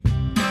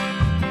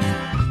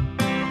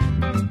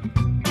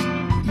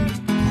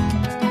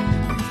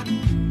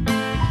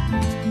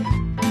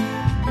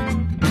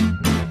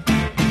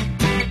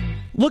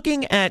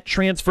Looking at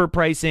transfer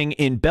pricing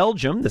in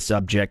Belgium, the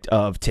subject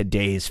of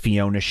today's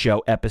Fiona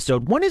Show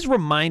episode, one is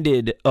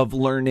reminded of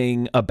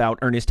learning about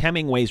Ernest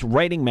Hemingway's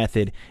writing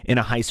method in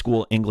a high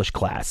school English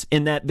class,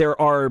 in that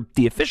there are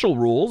the official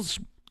rules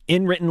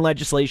in written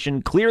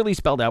legislation clearly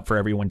spelled out for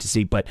everyone to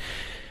see, but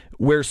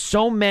where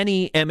so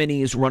many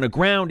M&Es run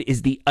aground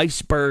is the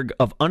iceberg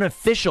of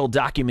unofficial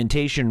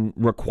documentation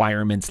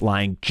requirements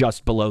lying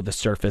just below the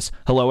surface.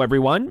 Hello,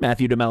 everyone.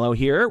 Matthew DeMello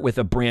here with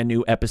a brand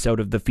new episode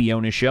of The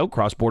Fiona Show,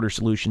 Cross-Border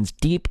Solutions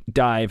Deep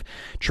Dive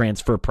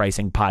Transfer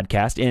Pricing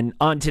Podcast. And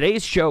on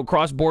today's show,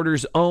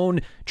 Cross-Border's own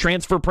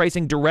transfer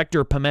pricing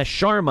director, Pamesh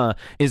Sharma,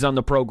 is on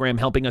the program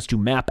helping us to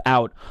map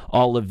out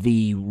all of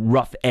the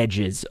rough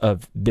edges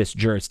of this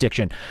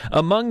jurisdiction.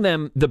 Among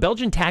them, the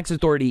Belgian Tax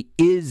Authority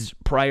is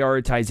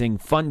prioritizing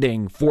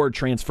funding for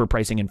transfer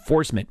pricing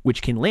enforcement,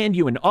 which can land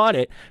you an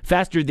audit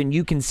faster than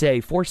you can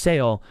say for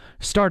sale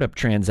startup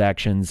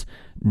transactions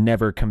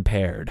never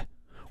compared.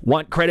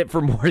 Want credit for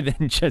more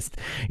than just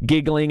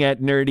giggling at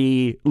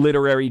nerdy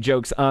literary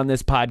jokes on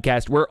this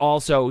podcast? We're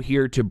also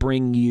here to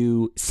bring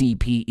you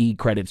CPE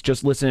credits.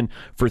 Just listen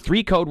for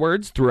 3 code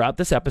words throughout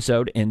this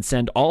episode and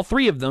send all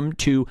 3 of them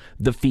to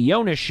The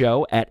Fiona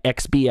Show at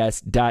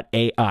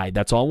xbs.ai.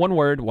 That's all one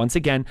word. Once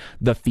again,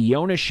 The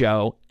Fiona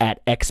Show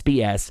at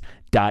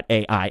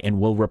xbs.ai, and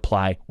we'll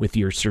reply with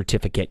your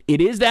certificate.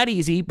 It is that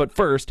easy, but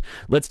first,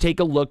 let's take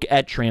a look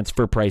at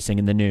transfer pricing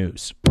in the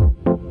news.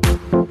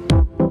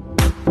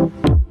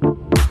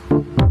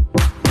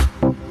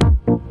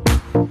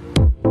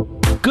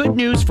 Good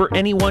news for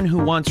anyone who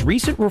wants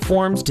recent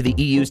reforms to the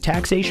EU's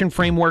taxation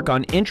framework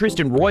on interest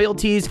and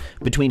royalties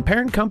between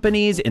parent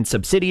companies and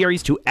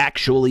subsidiaries to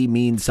actually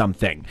mean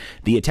something.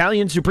 The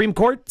Italian Supreme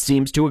Court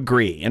seems to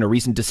agree. In a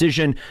recent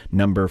decision,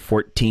 number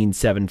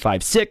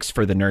 14756,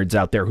 for the nerds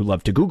out there who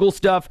love to Google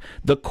stuff,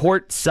 the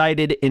court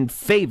sided in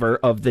favor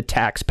of the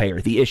taxpayer.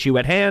 The issue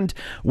at hand,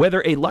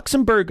 whether a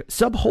Luxembourg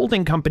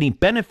subholding company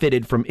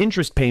benefited from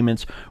interest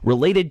payments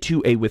related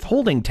to a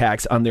withholding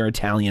tax on their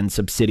Italian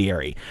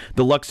subsidiary.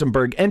 The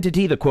Luxembourg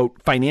entity, the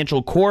quote,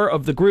 financial core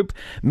of the group,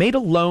 made a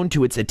loan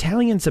to its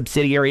Italian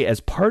subsidiary as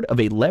part of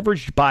a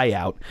leveraged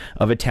buyout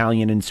of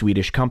Italian and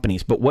Swedish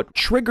companies. But what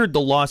triggered the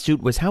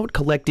lawsuit was how it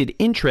collected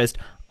interest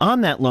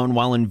on that loan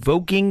while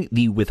invoking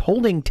the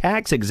withholding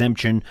tax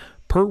exemption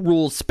per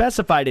rules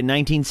specified in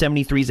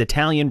 1973's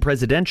Italian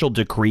Presidential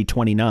Decree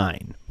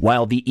 29.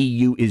 While the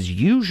EU is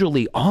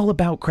usually all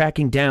about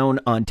cracking down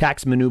on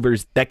tax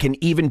maneuvers that can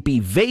even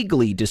be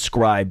vaguely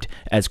described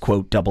as,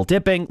 quote, double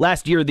dipping,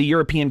 last year the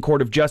European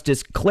Court of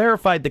Justice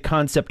clarified the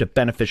concept of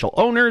beneficial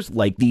owners,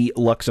 like the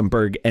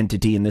Luxembourg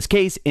entity in this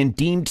case, and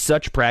deemed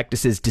such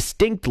practices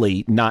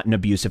distinctly not an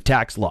abuse of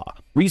tax law.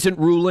 Recent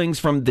rulings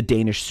from the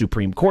Danish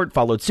Supreme Court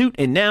followed suit,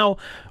 and now,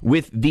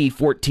 with the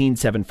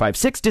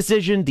 14756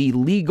 decision, the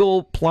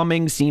legal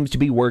plumbing seems to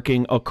be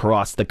working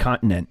across the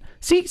continent.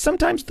 See,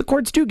 sometimes the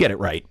courts do get it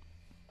right.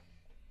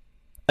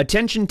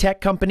 Attention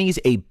tech companies,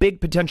 a big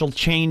potential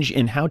change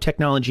in how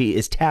technology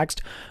is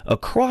taxed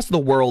across the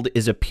world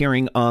is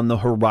appearing on the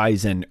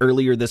horizon.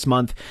 Earlier this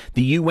month,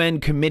 the UN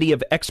Committee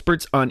of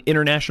Experts on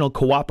International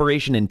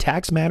Cooperation in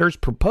Tax Matters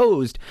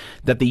proposed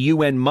that the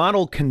UN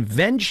Model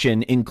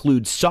Convention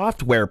include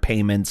software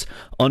payments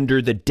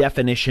under the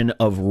definition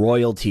of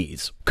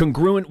royalties.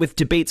 Congruent with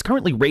debates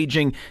currently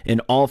raging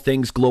in all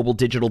things global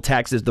digital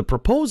taxes, the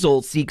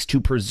proposal seeks to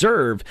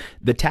preserve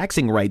the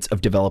taxing rights of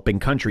developing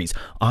countries.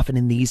 Often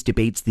in these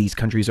debates, these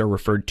countries are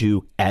referred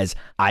to as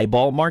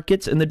eyeball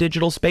markets in the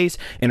digital space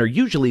and are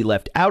usually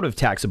left out of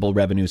taxable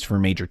revenues for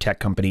major tech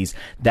companies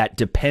that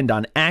depend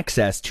on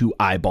access to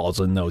eyeballs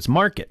in those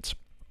markets.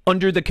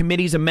 Under the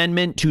committee's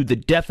amendment to the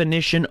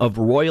definition of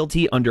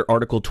royalty under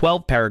Article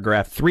 12,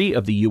 Paragraph 3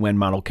 of the UN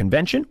Model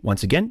Convention,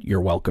 once again,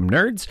 you're welcome,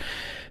 nerds,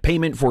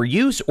 payment for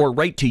use or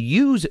right to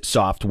use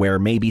software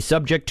may be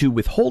subject to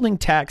withholding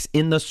tax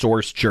in the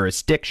source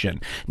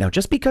jurisdiction. Now,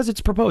 just because it's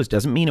proposed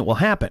doesn't mean it will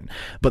happen,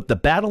 but the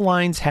battle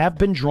lines have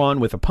been drawn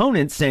with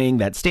opponents saying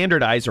that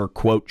standardized or,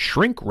 quote,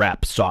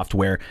 shrink-wrap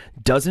software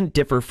doesn't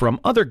differ from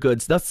other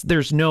goods, thus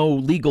there's no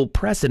legal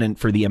precedent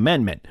for the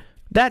amendment.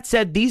 That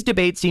said, these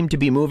debates seem to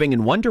be moving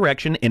in one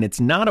direction, and it's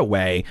not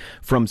away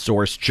from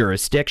source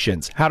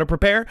jurisdictions. How to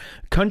prepare?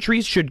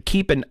 Countries should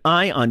keep an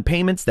eye on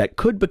payments that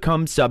could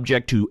become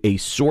subject to a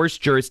source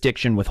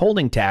jurisdiction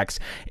withholding tax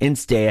and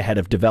stay ahead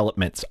of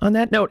developments. On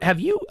that note, have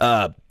you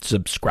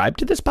subscribed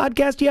to this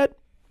podcast yet?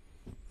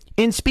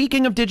 In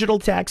speaking of digital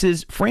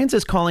taxes, France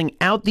is calling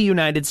out the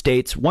United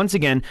States once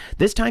again,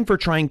 this time for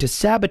trying to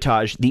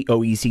sabotage the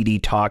OECD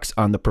talks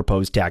on the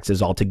proposed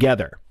taxes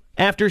altogether.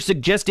 After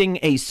suggesting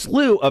a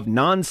slew of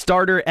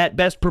non-starter at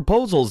best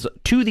proposals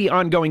to the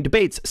ongoing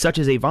debates, such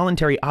as a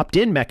voluntary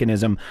opt-in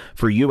mechanism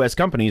for U.S.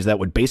 companies that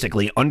would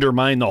basically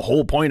undermine the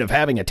whole point of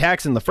having a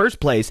tax in the first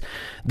place,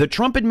 the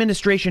Trump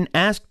administration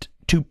asked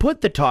to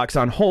put the talks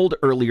on hold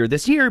earlier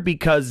this year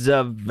because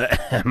of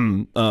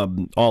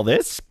all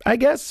this, I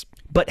guess.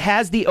 But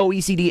has the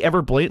OECD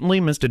ever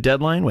blatantly missed a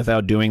deadline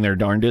without doing their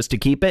darndest to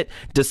keep it?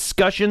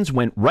 Discussions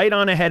went right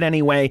on ahead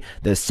anyway,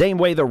 the same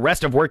way the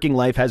rest of working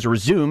life has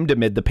resumed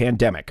amid the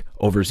pandemic,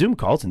 over Zoom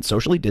calls and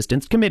socially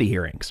distanced committee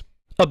hearings.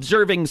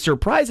 Observing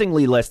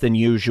surprisingly less than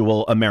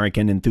usual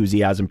American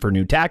enthusiasm for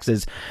new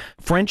taxes,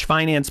 French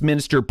Finance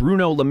Minister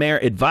Bruno Le Maire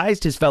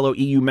advised his fellow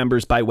EU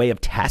members by way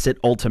of tacit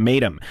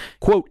ultimatum.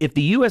 Quote, if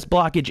the U.S.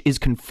 blockage is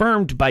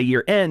confirmed by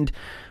year end,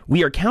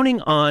 we are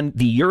counting on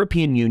the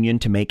European Union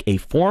to make a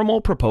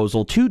formal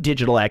proposal to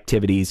digital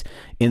activities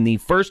in the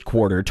first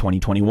quarter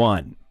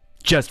 2021.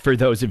 Just for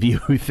those of you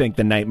who think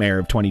the nightmare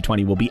of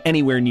 2020 will be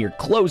anywhere near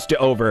close to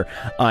over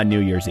on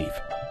New Year's Eve.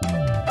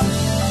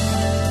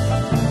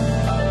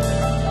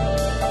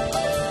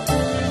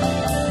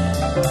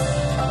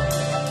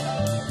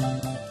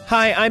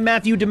 Hi, I'm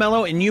Matthew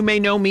DeMello, and you may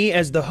know me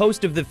as the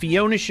host of the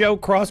Fiona Show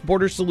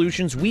Cross-Border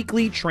Solutions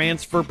weekly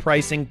transfer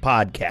pricing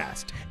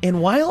podcast.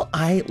 And while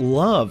I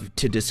love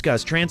to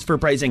discuss transfer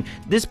pricing,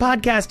 this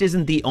podcast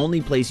isn't the only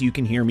place you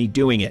can hear me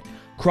doing it.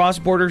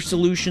 Cross-Border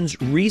Solutions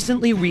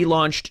recently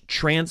relaunched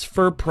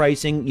Transfer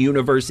Pricing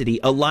University,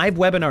 a live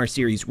webinar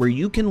series where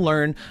you can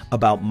learn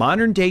about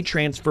modern-day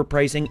transfer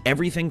pricing,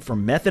 everything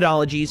from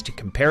methodologies to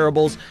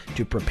comparables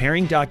to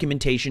preparing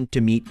documentation to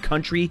meet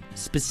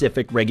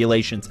country-specific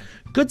regulations.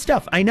 Good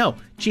stuff, I know.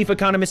 Chief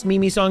Economist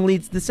Mimi Song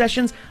leads the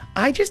sessions.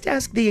 I just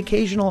ask the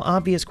occasional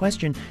obvious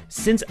question.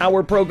 Since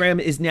our program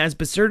is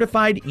NASBA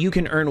certified, you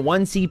can earn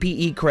 1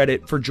 CPE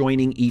credit for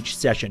joining each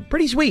session.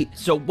 Pretty sweet.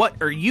 So what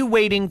are you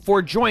waiting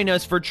for? Join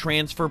us for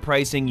Transfer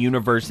Pricing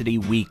University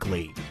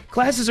Weekly.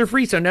 Classes are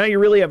free, so now you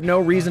really have no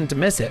reason to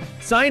miss it.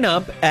 Sign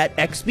up at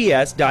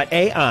xbs.ai/TPU.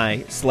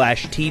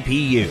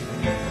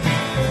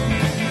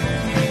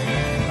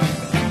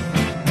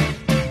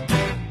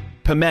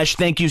 Pamesh,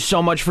 thank you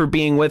so much for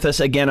being with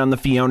us again on the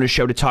Fiona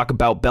Show to talk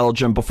about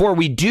Belgium. Before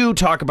we do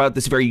talk about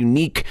this very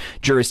unique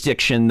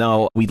jurisdiction,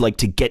 though, we'd like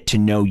to get to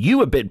know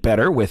you a bit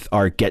better with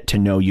our Get to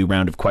Know You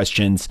round of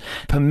questions.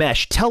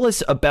 Pamesh, tell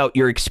us about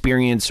your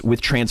experience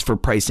with transfer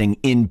pricing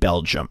in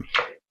Belgium.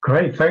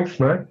 Great, thanks,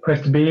 Matt.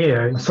 Nice to be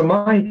here. So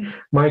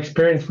my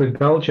experience with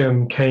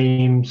Belgium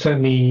came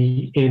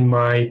certainly in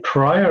my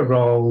prior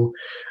role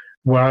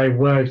where I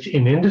worked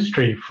in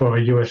industry for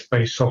a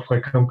US-based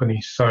software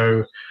company.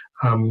 So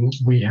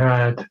we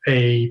had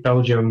a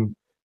Belgium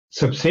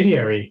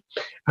subsidiary,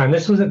 and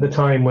this was at the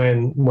time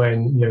when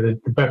the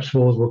BEPS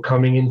rules were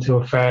coming into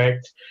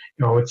effect.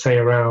 I would say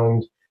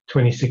around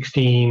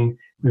 2016,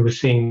 we were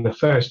seeing the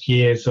first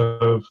years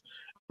of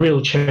real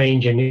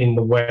change in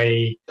the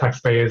way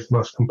taxpayers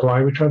must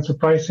comply with transfer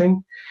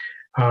pricing.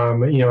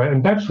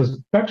 And BEPS was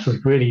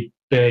really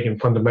big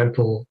and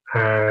fundamental,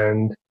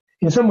 and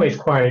in some ways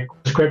quite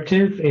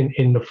prescriptive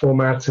in the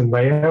formats and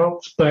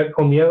layouts. But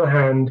on the other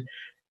hand,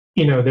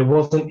 there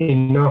wasn't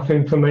enough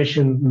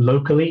information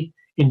locally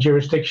in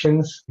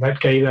jurisdictions that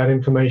gave that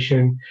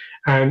information.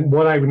 And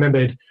what I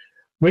remembered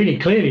really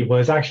clearly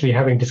was actually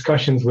having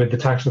discussions with the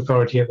tax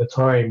authority at the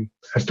time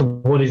as to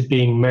what is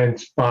being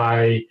meant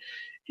by,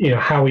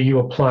 how are you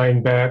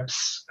applying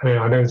BEPS?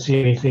 I don't see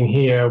anything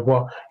here.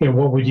 What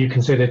would you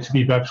consider to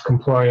be BEPS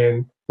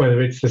compliant,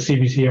 whether it's the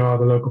CBCR,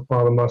 the local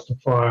file, the master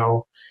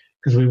file?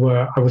 Because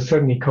I was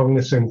certainly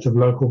cognizant of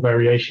local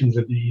variations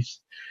of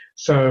these.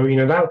 So,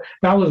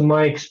 that was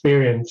my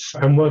experience.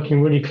 I'm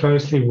working really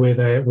closely with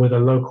a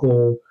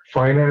local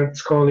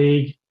finance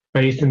colleague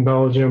based in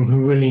Belgium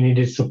who really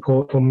needed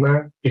support on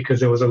that because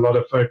there was a lot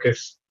of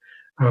focus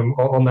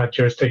on that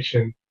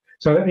jurisdiction.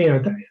 So,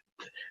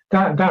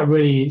 that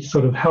really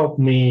sort of helped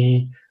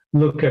me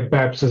look at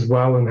BEPS as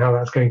well and how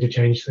that's going to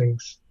change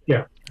things.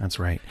 Yeah. That's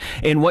right.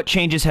 And what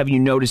changes have you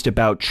noticed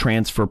about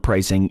transfer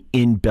pricing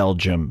in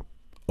Belgium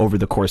over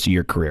the course of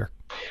your career?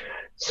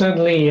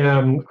 Certainly,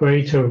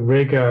 greater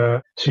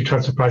rigor to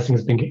transfer pricing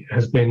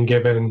has been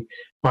given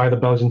by the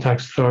Belgian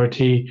tax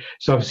authority.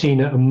 So I've seen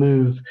a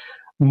move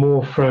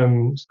more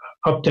from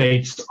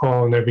updates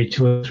on every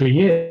 2 or 3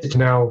 years to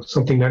now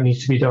something that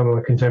needs to be done on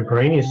a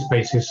contemporaneous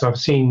basis. So I've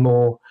seen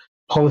more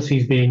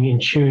policies being in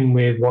tune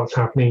with what's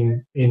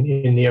happening in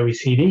the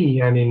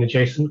OECD and in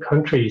adjacent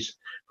countries,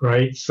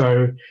 right?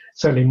 So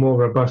certainly more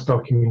robust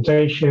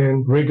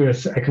documentation,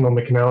 rigorous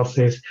economic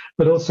analysis,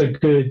 but also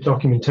good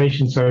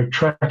documentation. So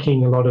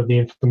tracking a lot of the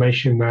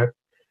information that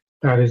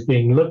is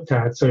being looked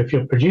at. So if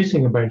you're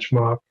producing a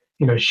benchmark,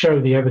 show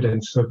the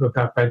evidence of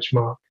that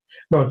benchmark,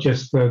 not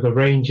just the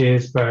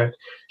ranges, but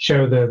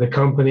show the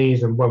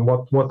companies and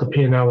what the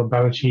P&L and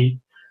balance sheet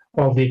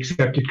of the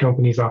accepted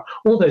companies are.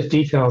 All those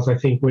details, I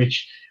think,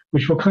 which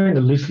were kind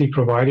of loosely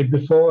provided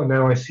before, and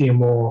now I see a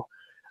more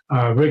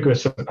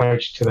rigorous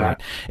approach to that.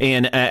 Right.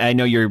 And I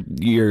know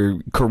your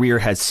career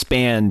has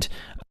spanned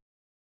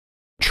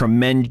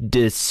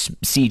tremendous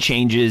sea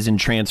changes in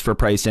transfer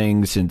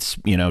pricing since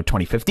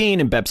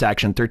 2015 and BEPS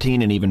Action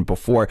 13 and even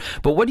before.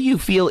 But what do you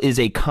feel is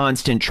a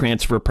constant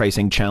transfer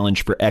pricing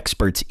challenge for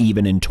experts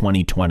even in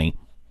 2020?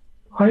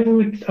 I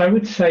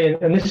would say,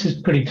 and this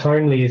is pretty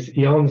timely, is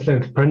the arm's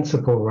length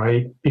principle,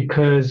 right?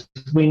 Because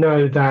we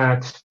know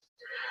that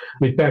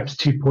with BEPS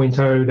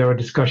 2.0, there are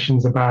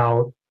discussions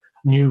about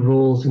new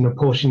rules in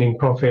apportioning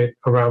profit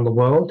around the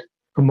world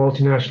for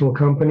multinational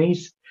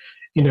companies.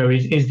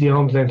 Is the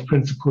arm's length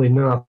principle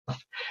enough?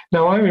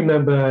 Now, I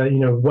remember,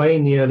 way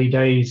in the early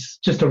days,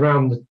 just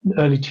around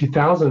the early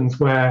 2000s,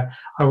 where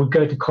I would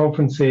go to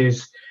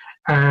conferences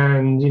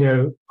and,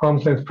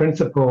 arm's length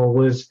principle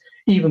was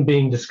even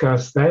being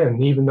discussed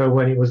then, even though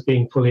when it was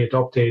being fully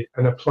adopted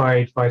and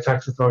applied by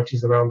tax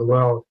authorities around the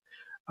world,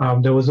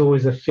 there was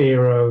always a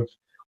fear of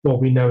what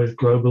we know as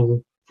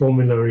global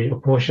formulary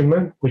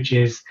apportionment, which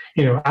is,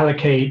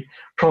 allocate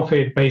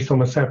profit based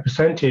on a set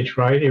percentage,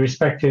 right,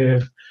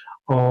 irrespective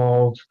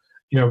of,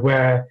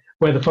 where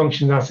the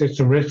functions, assets,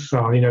 and risks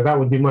are. That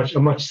would be a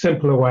much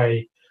simpler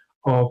way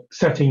of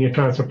setting your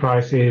transfer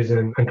prices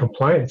and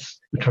compliance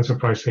with transfer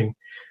pricing.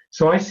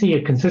 So I see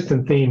a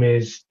consistent theme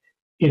is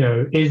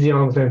the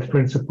arm's length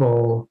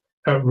principle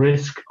at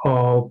risk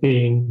of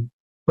being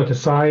put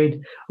aside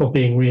or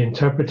being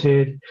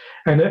reinterpreted?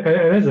 And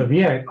as of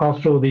yet,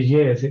 after all these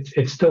years,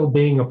 it's still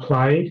being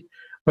applied.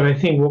 But I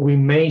think what we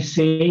may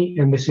see,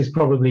 and this is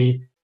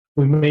probably,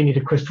 we may need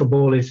a crystal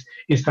ball, is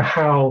to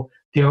how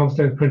the arm's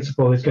length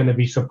principle is going to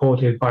be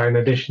supported by an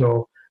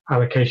additional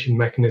allocation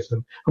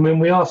mechanism. I mean,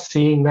 we are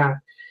seeing that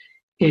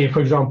here, for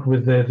example,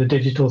 with the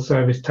digital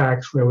service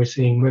tax, where we're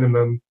seeing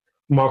minimum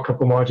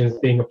markup or margins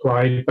being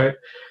applied, but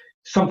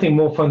something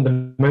more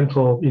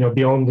fundamental,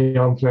 beyond the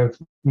arm's length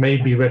may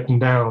be written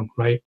down,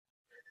 right,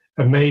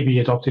 and may be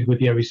adopted with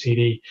the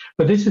OECD.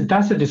 But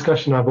that's a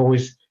discussion I've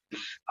always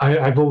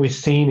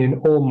seen in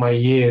all my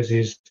years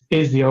is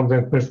the arm's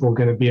length principle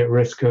going to be at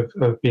risk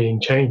of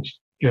being changed?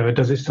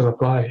 Does it still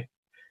apply?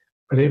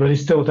 But it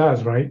still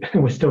does, right?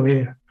 We're still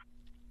here.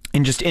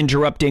 And just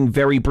interrupting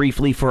very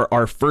briefly for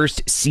our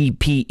first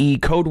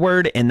CPE code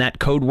word, and that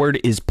code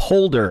word is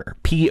polder,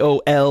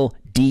 Polder,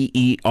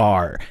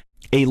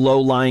 a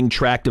low-lying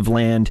tract of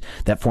land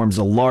that forms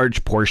a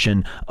large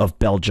portion of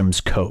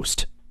Belgium's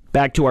coast.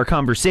 Back to our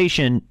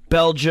conversation,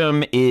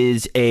 Belgium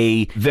is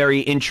a very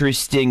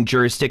interesting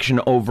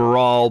jurisdiction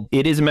overall.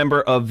 It is a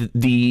member of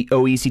the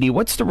OECD.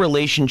 What's the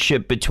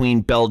relationship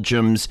between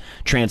Belgium's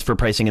transfer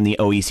pricing and the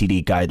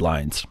OECD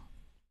guidelines?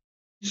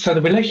 So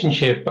the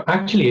relationship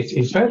actually is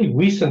a fairly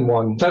recent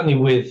one, certainly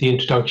with the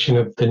introduction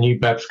of the new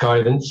BEPS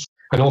guidance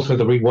and also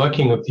the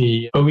reworking of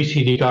the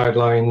OECD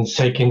guidelines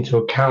take into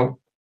account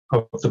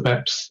of the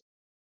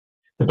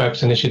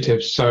BEPS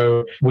initiative.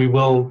 So we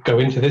will go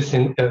into this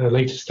in a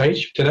later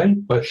stage today.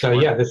 But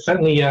there's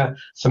certainly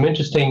some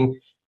interesting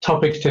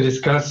topics to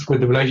discuss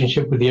with the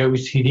relationship with the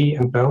OECD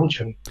and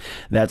Belgium.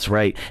 That's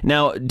right.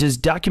 Now, does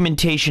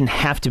documentation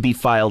have to be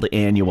filed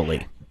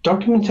annually?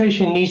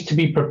 Documentation needs to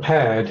be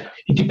prepared.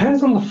 It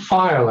depends on the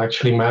file,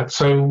 actually, Matt.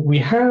 So we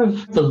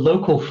have the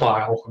local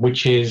file,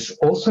 which is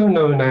also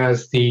known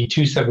as the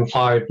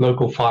 275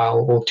 local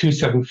file or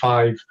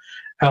 275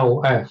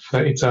 LF.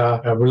 It's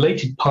a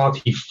related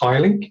party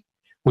filing,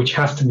 which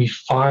has to be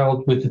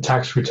filed with the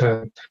tax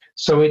return.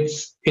 So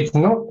it's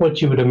not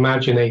what you would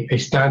imagine a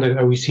standard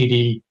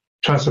OECD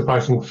transfer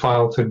pricing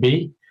file to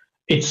be.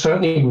 It's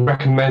certainly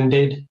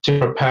recommended to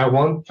prepare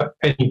one for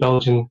any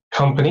Belgian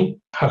company,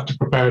 have to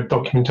prepare a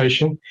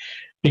documentation,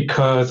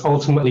 because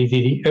ultimately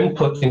the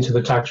input into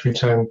the tax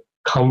return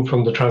come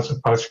from the transfer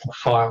pricing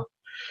file.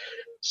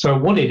 So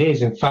what it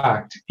is, in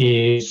fact,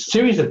 is a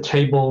series of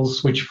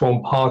tables which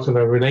form part of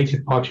a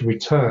related party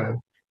return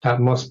that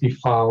must be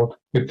filed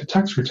with the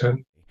tax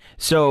return.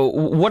 So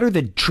what are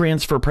the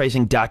transfer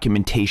pricing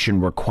documentation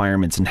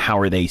requirements and how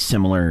are they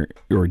similar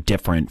or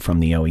different from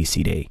the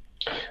OECD?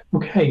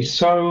 Okay,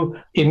 so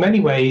in many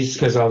ways,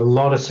 there's a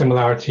lot of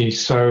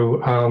similarities. So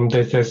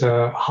there's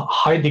a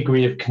high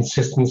degree of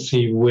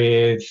consistency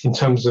in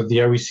terms of the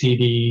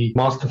OECD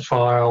master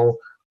file,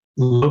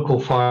 local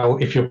file,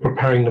 if you're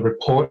preparing the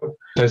report.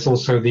 There's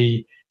also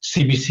the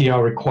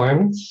CBCR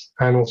requirements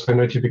and also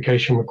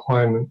notification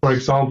requirements. For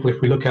example,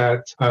 if we look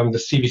at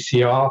the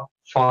CBCR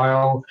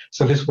file,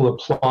 so this will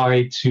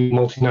apply to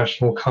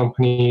multinational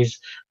companies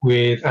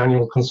with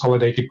annual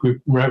consolidated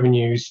group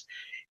revenues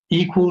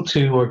equal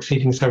to or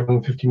exceeding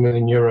 750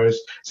 million euros.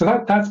 So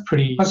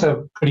that's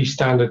a pretty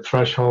standard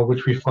threshold,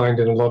 which we find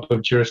in a lot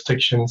of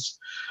jurisdictions.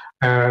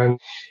 And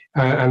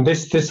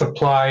this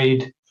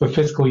applied for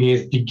fiscal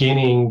years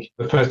beginning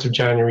the 1st of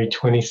January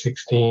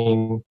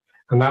 2016.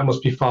 And that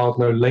must be filed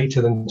no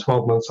later than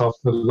 12 months after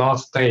the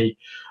last day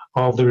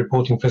of the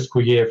reporting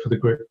fiscal year for the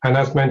group. And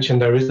as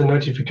mentioned, there is a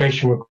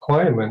notification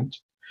requirement.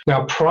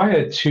 Now,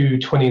 prior to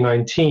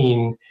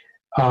 2019,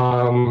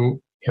 the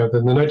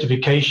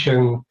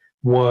notification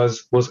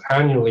was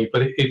annually,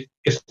 but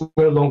it's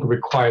no longer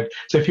required.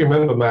 So if you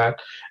remember, Matt,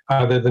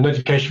 the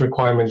notification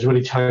requirement is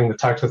really telling the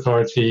tax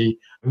authority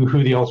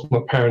who the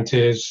ultimate parent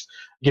is,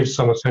 gives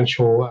some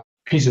essential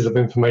pieces of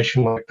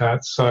information like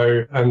that.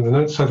 So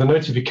the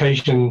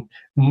notification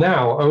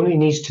now only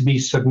needs to be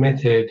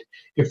submitted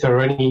if there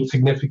are any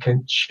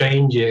significant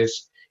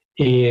changes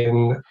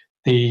in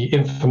the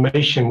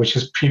information which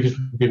has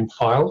previously been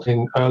filed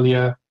in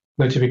earlier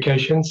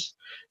notifications.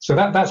 So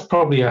that's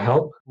probably a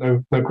help.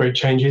 No great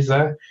changes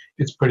there.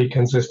 It's pretty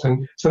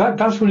consistent. So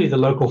that's really the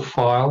local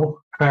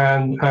file.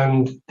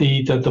 and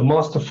the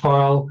master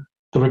file,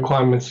 the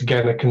requirements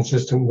again are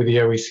consistent with the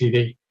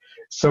OECD.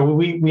 So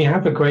we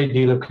have a great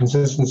deal of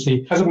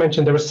consistency. As I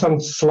mentioned, there are some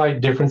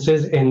slight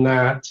differences in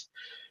that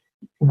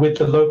with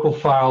the local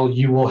file,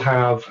 you will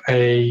have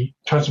a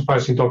transfer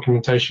pricing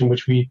documentation,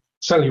 which we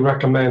certainly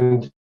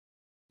recommend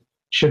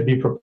should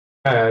be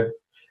prepared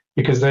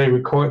because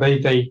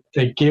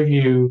they give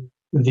you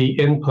the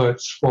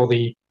inputs for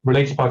the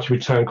related party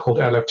return called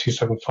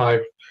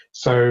LF275.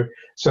 So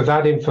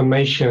that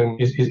information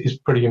is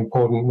pretty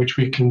important, which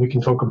we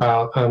can talk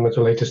about at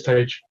a later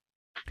stage.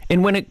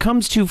 And when it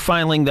comes to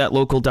filing that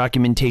local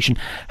documentation,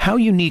 how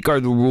unique are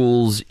the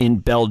rules in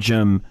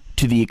Belgium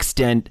to the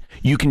extent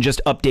you can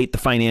just update the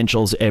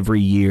financials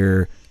every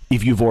year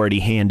if you've already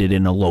handed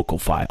in a local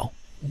file?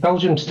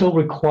 Belgium still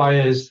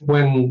requires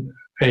when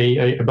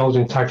a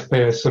Belgian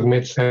taxpayer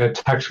submits a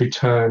tax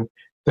return,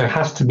 there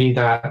has to be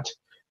that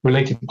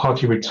related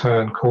party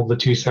return called the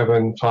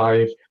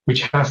 275,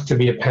 which has to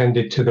be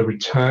appended to the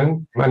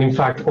return. And in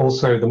fact,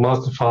 also the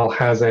master file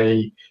has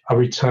a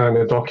return,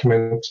 a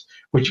document,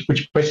 which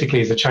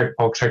basically is a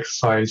checkbox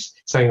exercise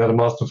saying that a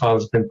master file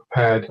has been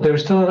prepared. There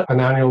is still an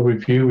annual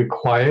review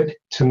required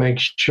to make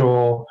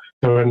sure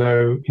there are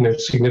no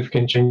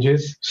significant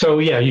changes. So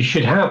yeah, you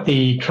should have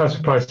the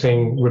transfer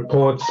pricing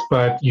reports,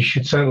 but you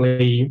should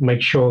certainly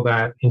make sure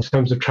that in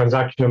terms of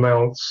transaction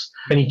amounts,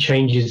 any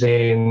changes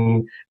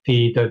in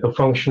the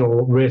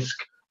functional risk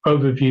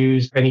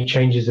overviews, any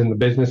changes in the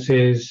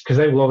businesses, because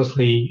they will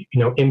obviously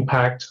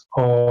impact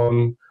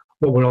on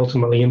what we're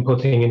ultimately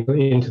inputting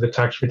into the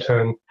tax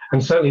return.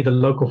 And certainly the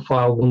local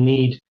file will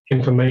need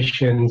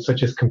information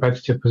such as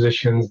competitive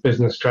positions,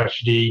 business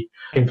strategy,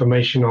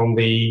 information on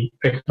the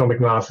economic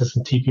analysis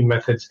and TP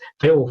methods.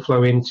 They all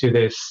flow into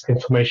this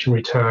information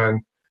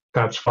return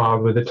that's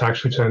filed with the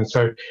tax return.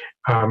 So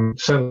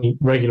certainly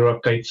regular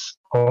updates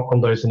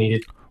on those are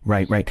needed.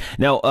 Right.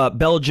 Now,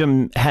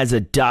 Belgium has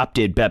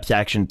adopted BEPS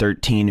Action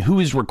 13. Who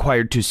is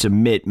required to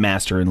submit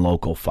master and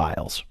local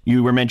files?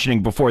 You were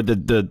mentioning before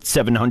the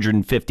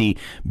 750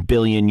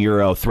 billion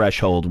euro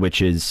threshold,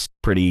 which is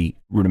pretty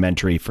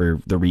rudimentary for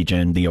the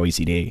region, the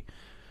OECD.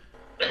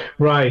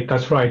 Right,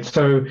 that's right.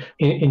 So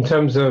in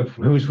terms of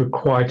who's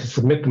required to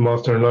submit the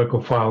master and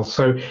local files,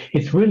 so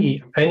it's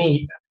really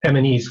any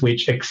M&Es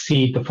which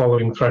exceed the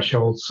following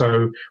thresholds.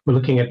 So we're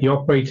looking at the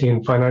operating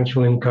and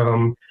financial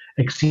income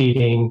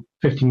exceeding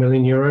 50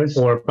 million euros,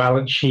 or a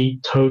balance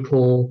sheet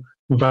total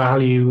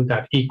value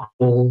that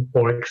equal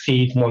or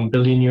exceeds 1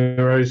 billion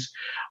euros,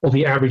 or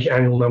the average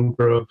annual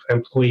number of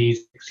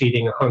employees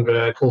exceeding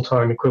 100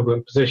 full-time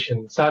equivalent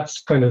positions.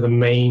 That's kind of the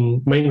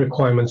main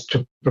requirements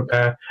to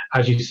prepare,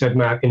 as you said,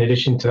 Matt, in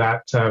addition to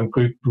that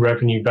group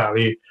revenue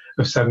value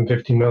of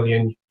 750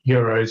 million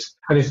euros.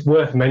 And it's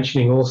worth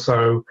mentioning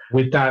also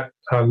with that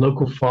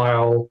local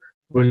file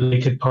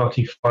related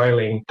party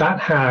filing, that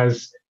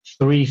has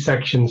 3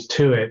 sections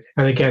to it.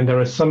 And again, there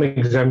are some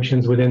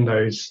exemptions within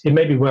those. It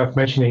may be worth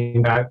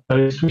mentioning that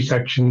those 3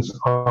 sections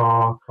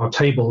are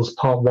tables,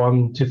 part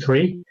 1 to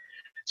 3.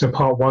 So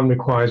part 1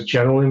 requires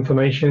general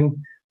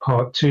information.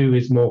 Part 2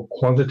 is more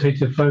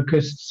quantitative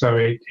focused. So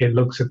it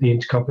looks at the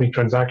intercompany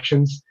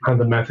transactions and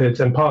the methods.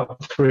 And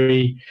part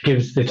 3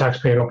 gives the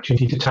taxpayer an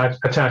opportunity to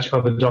attach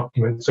other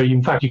documents. So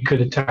in fact, you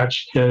could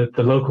attach the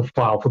local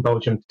file for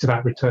Belgium to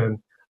that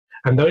return.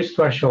 And those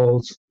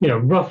thresholds,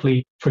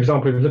 roughly, for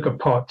example, if you look at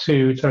part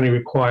 2, it's only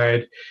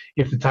required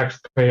if the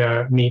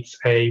taxpayer meets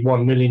a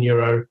 1 million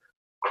euro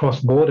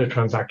cross-border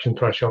transaction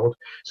threshold.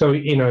 So,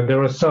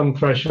 there are some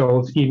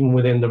thresholds even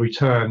within the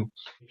return.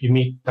 If you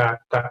meet that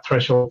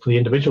threshold for the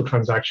individual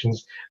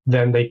transactions,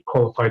 then they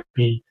qualify to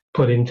be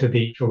put into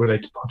the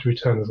related party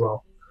return as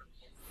well.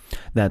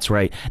 That's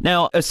right.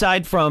 Now,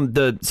 aside from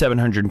the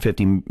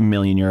 750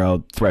 million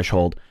euro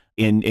threshold,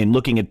 in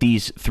looking at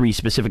these 3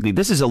 specifically,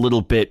 this is a little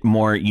bit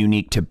more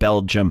unique to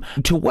Belgium.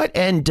 To what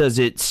end does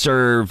it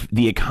serve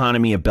the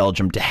economy of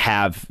Belgium to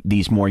have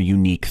these more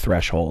unique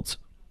thresholds?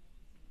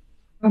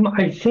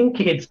 I think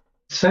it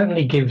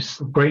certainly gives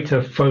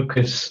greater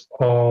focus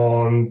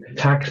on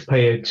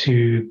taxpayer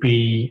to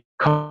be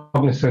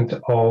cognizant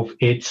of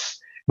its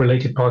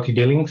related party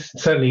dealings,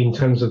 certainly in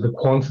terms of the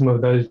quantum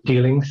of those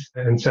dealings,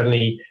 and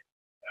certainly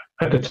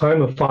at the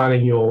time of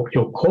filing your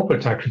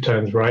corporate tax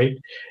returns, right?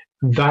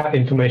 That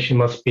information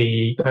must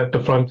be at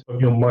the front of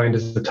your mind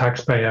as a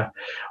taxpayer,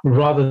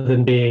 rather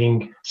than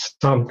being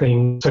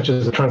something such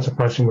as a transfer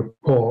pricing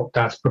report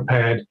that's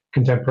prepared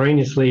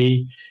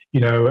contemporaneously,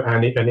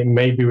 and it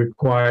may be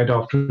required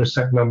after a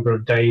set number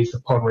of days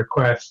upon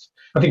request.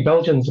 I think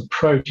Belgium's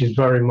approach is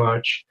very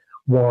much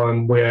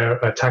one where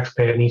a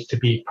taxpayer needs to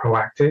be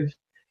proactive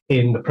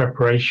in the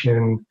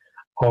preparation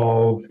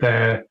of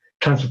their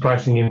transfer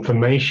pricing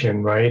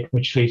information, right,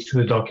 which leads to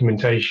the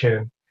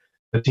documentation,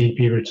 the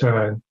TP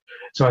return.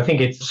 So I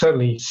think it's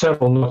certainly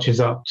several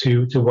notches up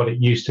to what it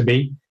used to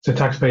be. So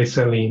taxpayers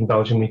certainly in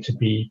Belgium need to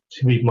be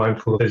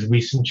mindful of those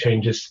recent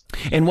changes.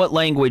 And what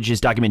language is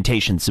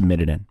documentation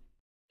submitted in?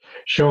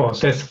 Sure.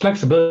 So there's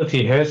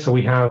flexibility here. So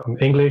we have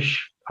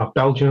English,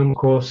 Belgian, of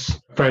course,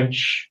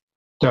 French,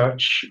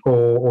 Dutch,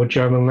 or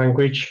German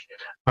language.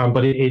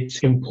 But it's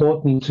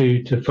important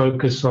to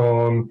focus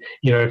on,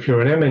 if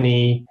you're an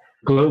M&E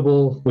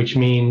global, which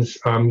means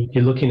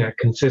you're looking at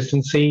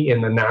consistency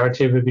in the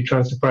narrative of your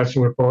transfer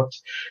pricing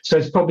reports. So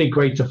it's probably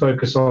great to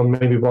focus on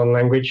maybe one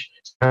language,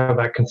 have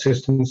that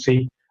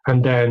consistency,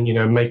 and then,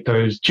 make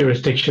those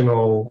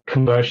jurisdictional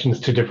conversions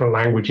to different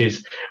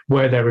languages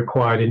where they're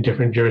required in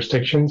different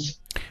jurisdictions.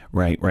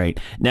 Right, right.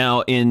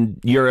 Now, in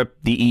Europe,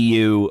 the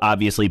EU,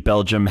 obviously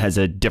Belgium has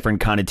a different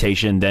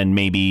connotation than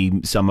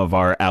maybe some of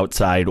our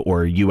outside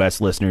or U.S.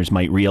 listeners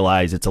might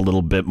realize. It's a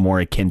little bit more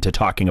akin to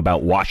talking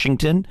about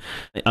Washington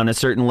on a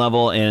certain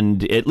level.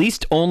 And at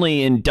least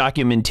only in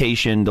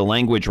documentation, the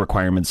language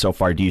requirements so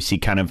far, do you see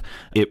kind of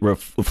it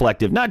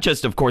reflective, not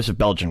just, of course, of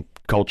Belgian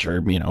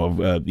culture,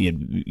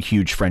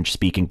 huge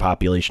French-speaking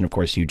population, of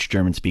course, huge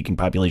German-speaking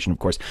population, of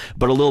course,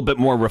 but a little bit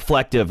more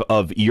reflective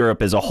of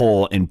Europe as a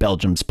whole and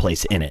Belgium's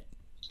place in it.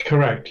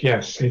 Correct.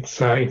 Yes, it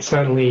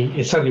certainly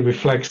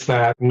reflects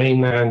that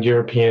mainland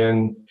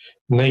European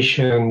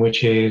nation,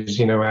 which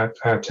is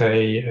at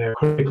a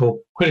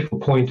critical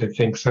point, I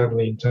think,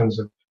 certainly in terms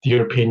of the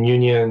European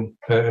Union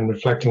and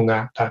reflecting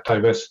that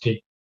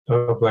diversity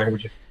of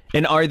languages.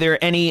 And are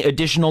there any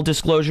additional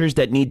disclosures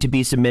that need to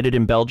be submitted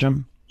in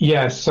Belgium?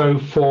 Yes. So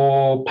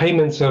for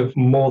payments of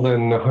more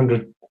than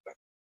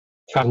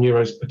 100,000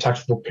 euros per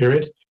taxable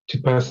period to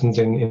persons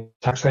in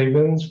tax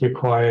havens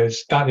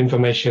requires that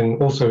information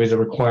also is a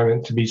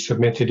requirement to be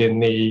submitted in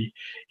the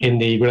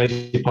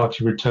related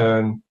party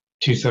return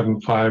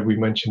 275 we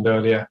mentioned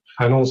earlier.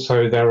 And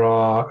also there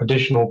are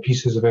additional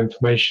pieces of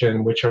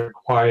information which are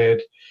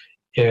required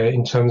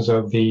in terms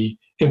of the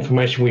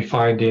information we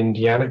find in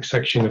the annex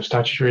section of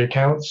statutory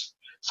accounts.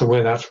 So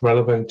where that's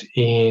relevant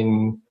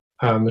in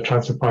the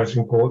transfer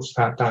pricing reports,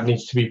 that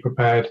needs to be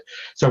prepared.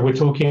 So we're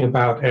talking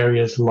about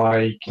areas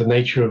like the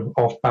nature of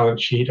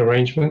off-balance sheet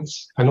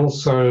arrangements, and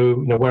also,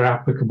 where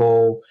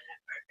applicable,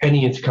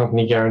 any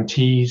intercompany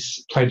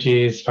guarantees,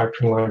 pledges,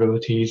 factoring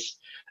liabilities,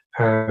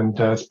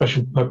 and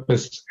special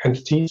purpose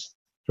entities,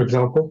 for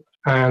example.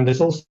 And there's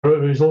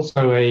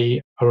also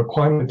a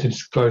requirement to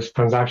disclose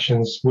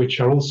transactions which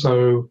are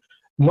also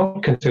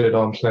not considered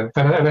arm's length.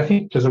 And I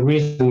think there's a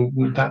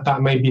reason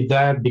that may be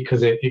there,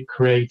 because it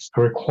creates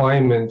a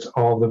requirement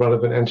of the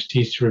relevant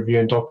entities to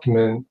review and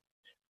document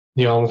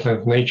the arm's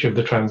length nature of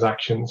the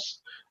transactions.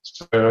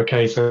 So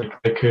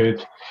they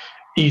could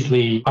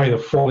easily either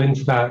fall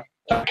into that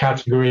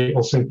category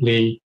or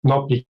simply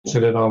not be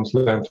considered arm's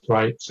length,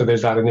 right? So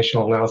there's that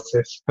initial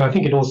analysis. And I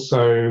think it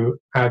also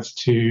adds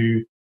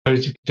to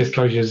those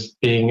disclosures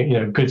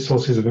being, good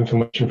sources of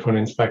information for an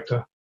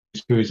inspector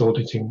who is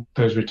auditing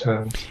those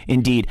returns.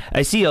 Indeed.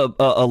 I see a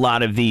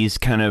lot of these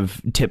kind of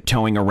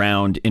tiptoeing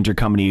around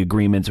intercompany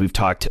agreements. We've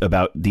talked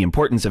about the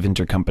importance of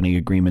intercompany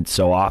agreements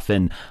so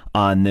often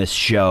on this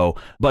show.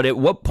 But at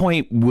what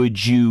point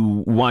would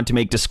you want to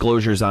make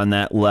disclosures on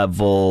that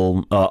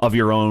level of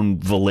your own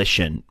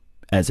volition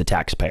as a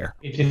taxpayer?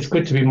 It's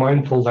good to be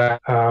mindful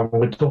that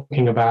we're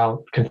talking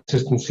about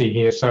consistency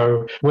here.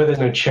 So where there's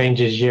no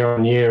changes year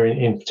on year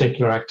in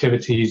particular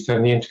activities,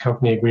 then the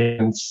intercompany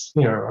agreements,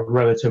 are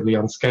relatively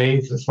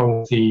unscathed, as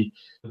long as the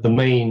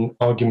main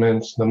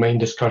arguments, the main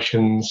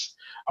discussions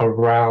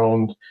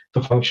around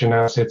the function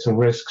assets and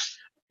risks,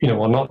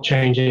 are not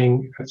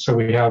changing. So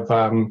we have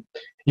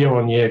year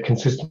on year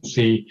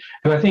consistency.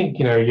 And I think,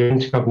 your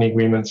intercompany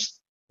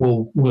agreements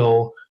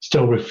will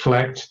still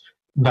reflect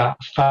that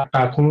fact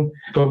pattern.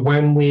 But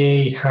when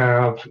we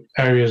have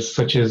areas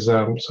such as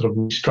sort of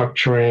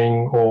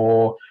restructuring,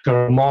 or there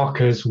are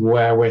markers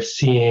where we're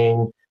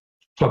seeing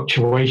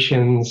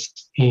fluctuations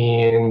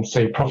in,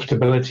 say,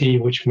 profitability,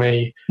 which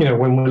may,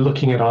 when we're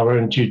looking at our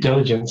own due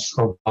diligence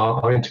of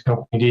our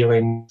intercompany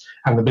dealings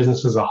and the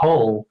business as a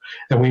whole,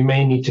 then we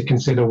may need to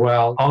consider,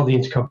 well, are the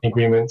intercompany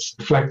agreements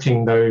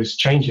reflecting those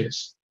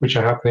changes which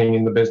are happening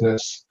in the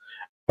business,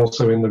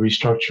 also in the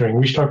restructuring?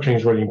 Restructuring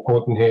is really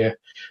important here,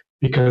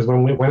 because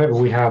whenever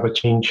we have a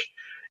change,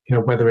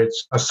 whether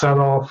it's a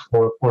sell-off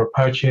or a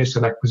purchase,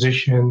 an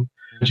acquisition,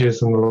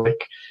 mergers and the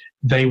like,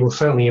 they will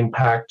certainly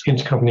impact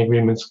intercompany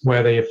agreements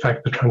where they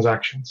affect the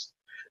transactions.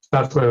 So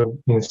that's where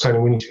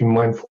certainly we need to be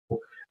mindful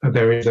that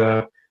there is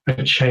a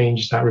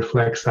change that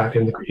reflects that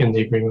in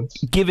the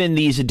agreements. Given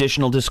these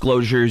additional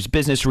disclosures,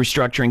 business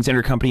restructurings,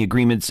 intercompany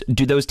agreements,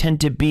 do those tend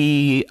to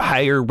be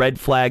higher red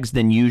flags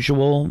than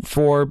usual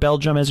for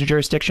Belgium as a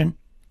jurisdiction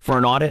for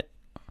an audit?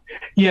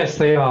 Yes,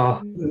 they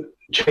are.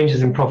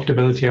 Changes in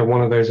profitability are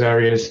one of those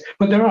areas,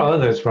 but there are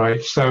others,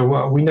 right?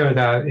 So we know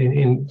that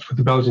for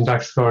the Belgian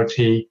Tax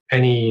Authority,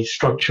 any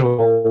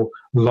structural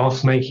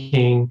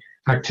loss-making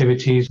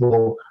activities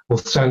will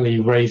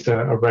certainly raise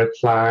a red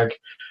flag.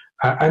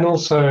 And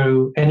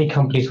also any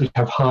companies which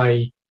have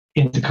high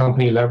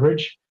intercompany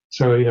leverage,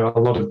 so a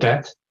lot of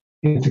debt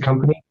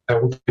intercompany,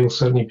 that will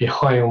certainly be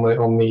high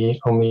on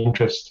the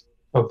interest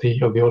of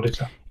the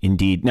auditor.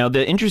 Indeed. Now,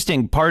 the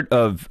interesting part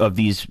of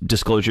these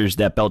disclosures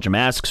that Belgium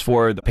asks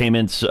for, the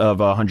payments of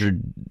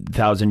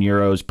 100,000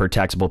 euros per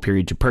taxable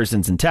period to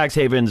persons in tax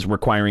havens,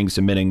 requiring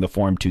submitting the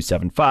Form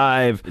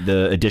 275,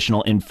 the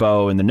additional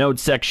info in the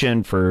notes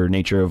section for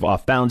nature of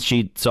off-balance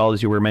sheets, all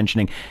as you were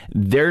mentioning,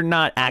 they're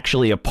not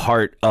actually a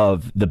part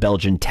of the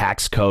Belgian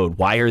tax code.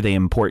 Why are they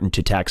important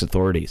to tax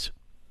authorities?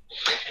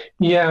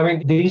 Yeah, I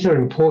mean, these are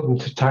important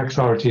to tax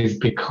authorities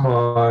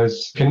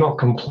because if you're not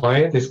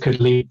compliant, this could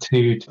lead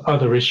to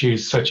other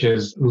issues such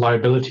as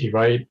liability,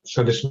 right?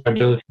 So this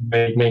liability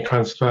may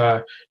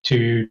transfer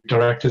to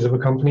directors of a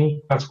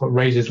company. That's what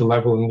raises the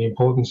level and the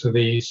importance of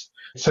these.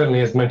 Certainly,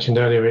 as mentioned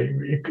earlier,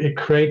 it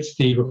creates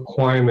the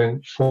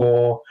requirement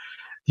for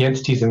the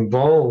entities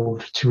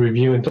involved to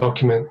review and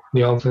document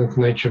the alternate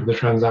nature of the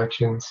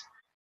transactions.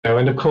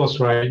 And of course,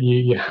 right,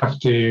 you have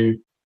to,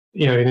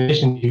 in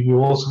addition, you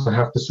also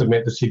have to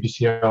submit the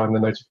CBCR and the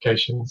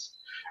notifications,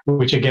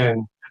 which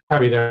again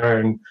carry their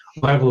own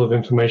level of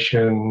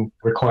information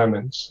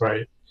requirements,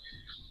 right?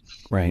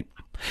 Right.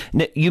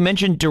 You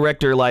mentioned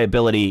director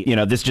liability.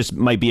 This just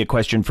might be a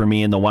question for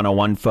me and the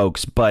 101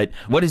 folks, but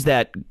what is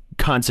that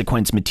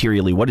consequence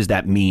materially? What does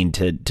that mean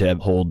to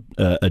hold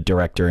a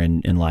director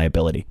in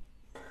liability?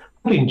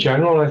 In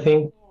general, I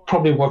think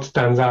probably what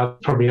stands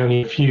out, probably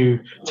only a few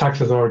tax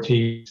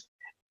authorities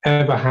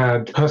ever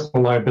had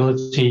personal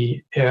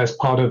liability as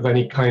part of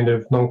any kind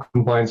of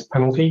non-compliance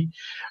penalty,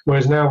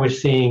 whereas now we're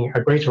seeing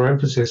a greater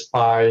emphasis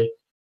by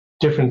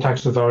different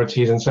tax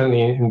authorities, and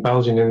certainly in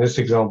Belgium in this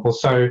example.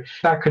 So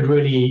that could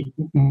really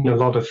mean a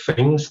lot of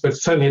things, but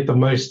certainly at the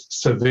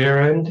most severe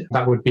end,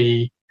 that would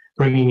be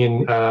bringing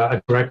in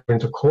a director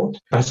into court.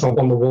 That's on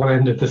the one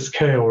end of the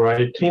scale,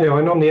 right? And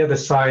on the other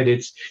side,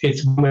 it's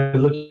when we're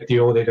looking at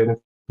the audit and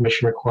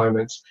information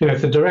requirements.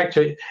 If the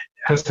director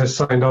has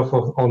signed off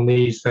on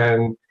these,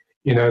 then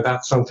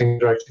that's something the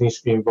director needs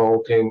to be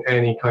involved in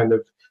any kind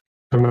of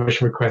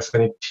promotion requests,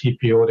 any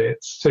TP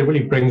audits. So it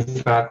really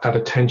brings that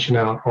attention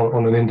out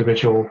on an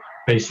individual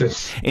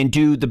basis. And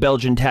do the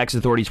Belgian tax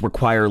authorities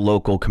require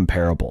local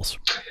comparables?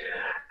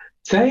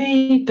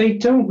 They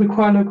don't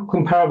require local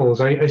comparables.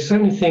 I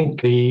certainly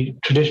think the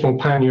traditional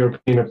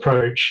pan-European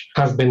approach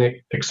has been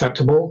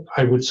acceptable.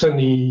 I would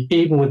certainly,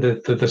 even with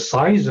the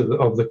size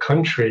of the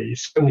country,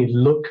 certainly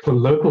look for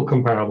local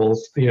comparables.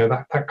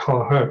 That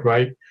can't hurt,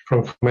 right?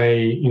 From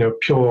a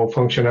pure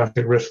function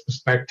asset risk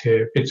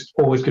perspective, it's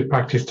always good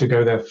practice to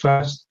go there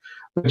first.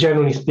 But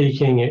generally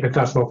speaking, if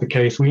that's not the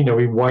case, we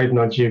widen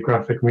our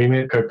geographic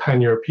remit, go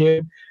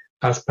pan-European.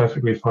 That's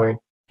perfectly fine.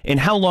 And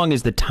how long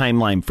is the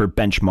timeline for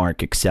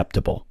benchmark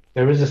acceptable?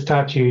 There is a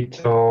statute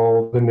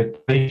of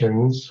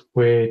limitations,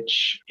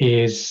 which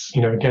is,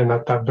 again,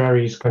 that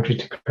varies country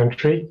to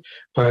country.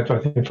 But I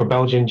think for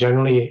Belgium,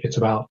 generally, it's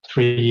about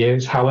 3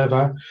 years.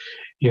 However,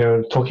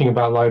 talking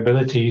about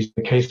liabilities, in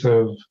the case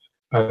of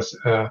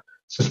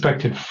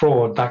suspected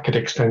fraud, that could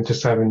extend to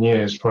 7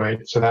 years, right?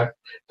 So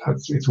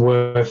it's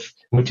worth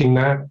noting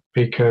that,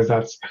 because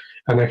that's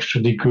an extra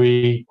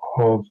degree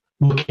of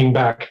looking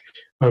back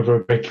over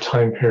a greater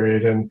time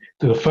period. And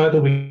the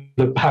further we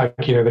look back,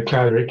 the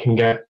clearer it can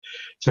get.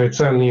 So it's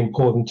certainly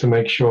important to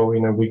make sure,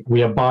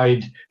 we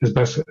abide as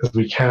best as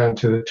we can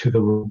to the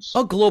rules.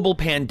 A global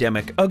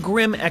pandemic, a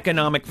grim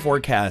economic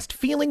forecast,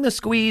 feeling the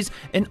squeeze,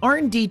 an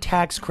R&D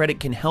tax credit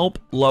can help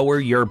lower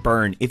your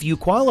burn. If you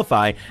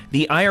qualify,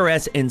 the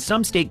IRS and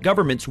some state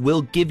governments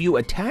will give you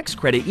a tax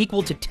credit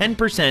equal to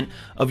 10%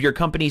 of your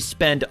company's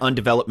spend on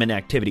development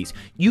activities.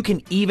 You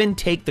can even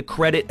take the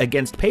credit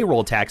against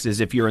payroll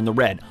taxes if you're in the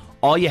red.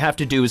 All you have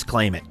to do is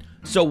claim it.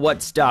 So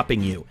what's stopping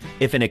you?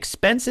 If an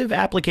expensive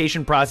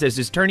application process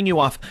is turning you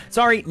off,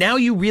 sorry, now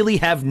you really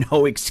have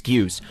no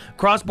excuse.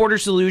 Cross-Border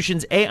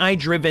Solutions'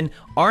 AI-driven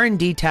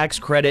R&D tax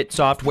credit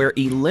software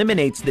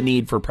eliminates the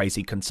need for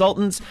pricey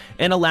consultants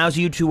and allows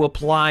you to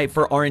apply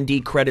for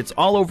R&D credits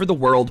all over the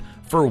world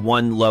for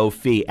one low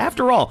fee.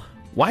 After all,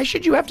 why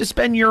should you have to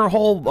spend your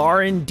whole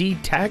R&D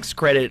tax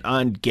credit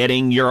on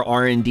getting your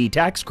R&D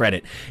tax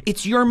credit?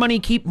 It's your money.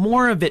 Keep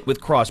more of it with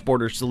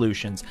Cross-Border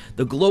Solutions,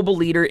 the global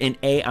leader in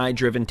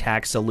AI-driven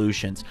tax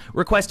solutions.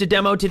 Request a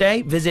demo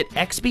today. Visit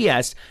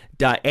xbs.ai/RD.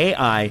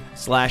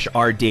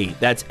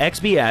 That's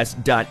xbs.ai/RD.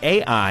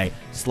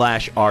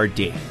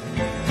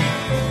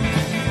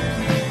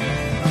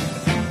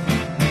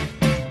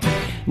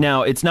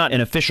 Now, it's not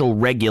an official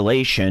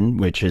regulation,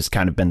 which has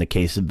kind of been the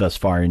case thus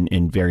far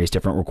in various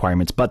different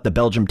requirements, but the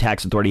Belgium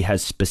Tax Authority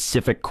has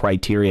specific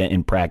criteria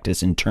in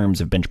practice in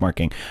terms of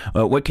benchmarking.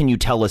 What can you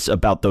tell us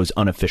about those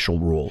unofficial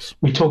rules?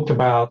 We talked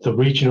about the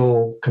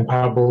regional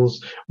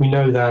comparables. We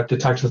know that the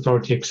Tax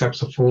Authority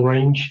accepts a full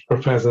range,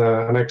 prefers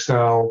an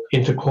Excel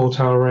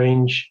interquartile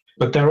range,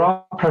 but there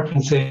are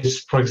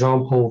preferences, for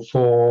example,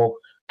 for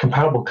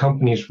comparable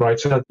companies, right?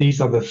 So that these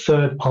are the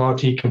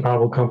third-party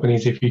comparable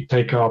companies. If you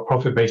take our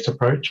profit-based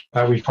approach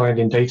that we find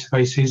in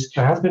databases,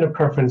 there has been a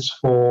preference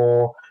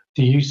for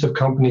the use of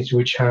companies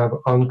which have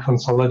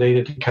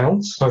unconsolidated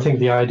accounts. So I think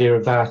the idea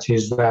of that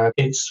is that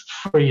it's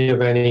free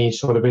of any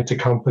sort of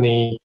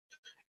intercompany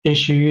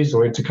issues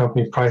or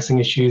intercompany pricing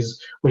issues,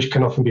 which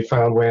can often be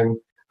found when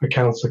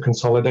accounts are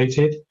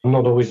consolidated.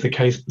 Not always the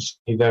case,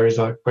 but there is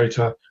a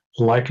greater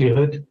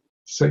likelihood.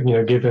 So,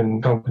 given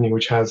a company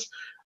which has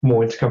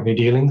more intercompany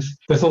dealings.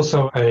 There's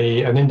also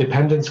an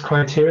independence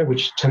criteria,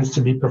 which tends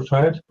to be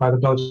preferred by the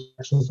Belgian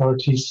tax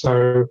authorities.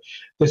 So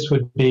this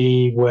would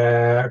be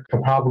where a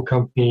comparable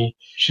company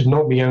should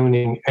not be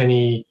owning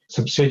any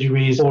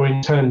subsidiaries or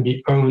in turn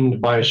be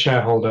owned by a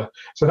shareholder.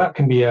 So that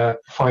can be a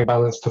fine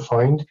balance to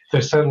find.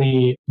 There's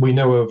certainly, we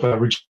know of a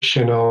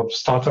rejection of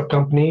startup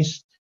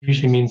companies.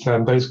 Usually means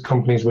those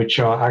companies which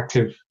are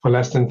active for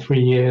less than 3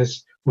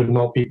 years would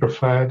not be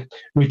preferred.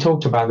 We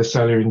talked about this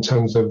earlier in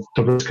terms of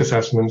the risk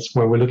assessments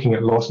when we're looking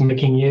at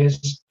loss-making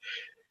years.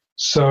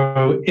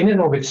 So in and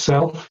of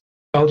itself,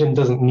 Belgium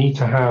doesn't need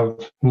to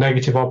have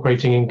negative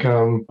operating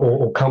income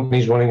or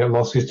companies running at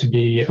losses to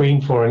be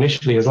screened for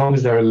initially, as long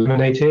as they're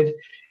eliminated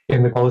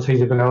in the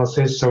qualitative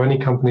analysis. So any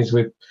companies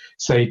with,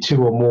 say,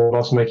 2 or more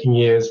loss-making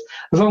years,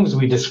 as long as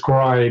we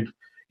describe,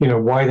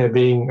 why they're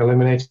being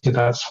eliminated,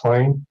 that's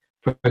fine.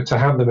 But to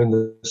have them in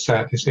the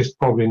set is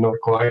probably not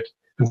required.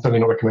 And certainly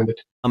not recommended.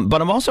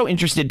 But I'm also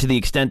interested to the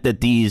extent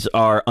that these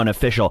are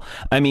unofficial.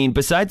 I mean,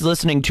 besides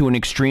listening to an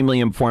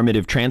extremely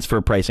informative transfer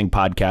pricing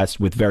podcast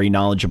with very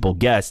knowledgeable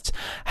guests,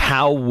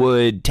 how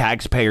would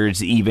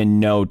taxpayers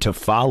even know to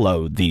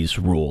follow these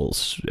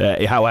rules?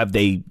 How have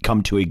they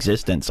come to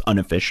existence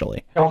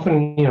unofficially?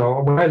 Often,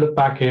 when I look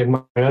back at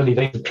my early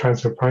days of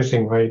transfer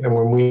pricing, right, and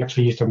when we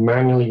actually used to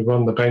manually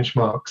run the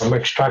benchmarks, I'm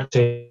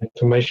extracting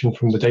information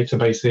from the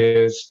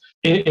databases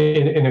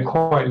in a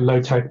quite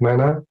low-tech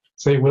manner.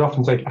 So it would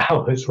often take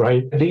hours,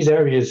 right? These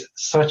areas,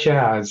 such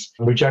as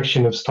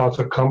rejection of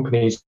startup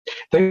companies,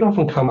 they would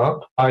often come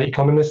up by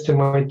economists in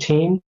my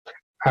team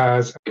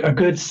as a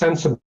good,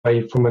 sensible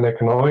way from an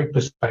economic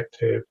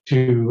perspective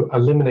to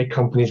eliminate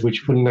companies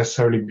which wouldn't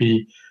necessarily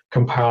be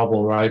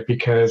comparable, right?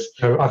 Because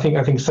I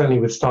think certainly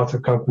with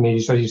startup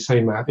companies, as you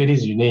say, Matt, it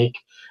is unique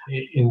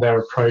in their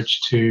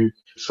approach to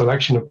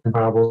selection of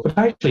comparables, but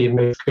actually it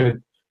makes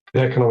good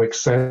economic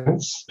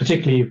sense,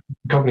 particularly if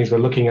companies we're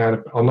looking at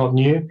are not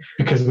new,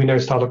 because we know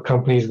startup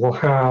companies will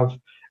have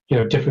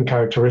different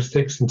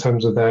characteristics in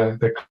terms of their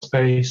cost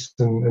base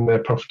and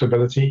their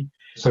profitability.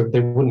 So they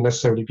wouldn't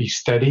necessarily be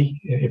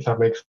steady, if that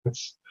makes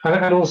sense.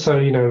 And also,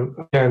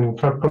 again,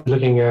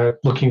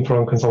 looking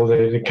for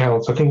unconsolidated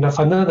accounts. I think that's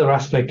another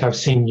aspect I've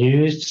seen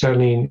used,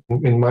 certainly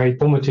in my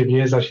formative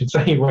years, I should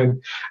say,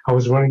 when I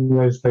was running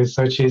those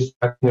searches.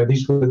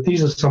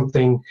 These are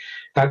something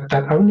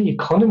that only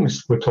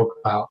economists would talk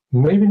about.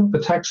 Maybe not the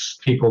tax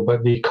people,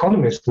 but the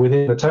economists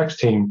within the tax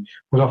team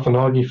would often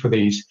argue for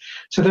these.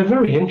 So they're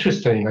very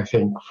interesting, I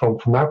think, from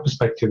that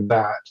perspective,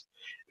 that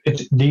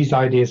these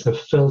ideas have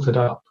filtered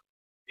up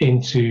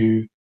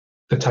into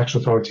the tax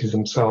authorities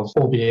themselves,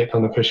 albeit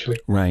unofficially.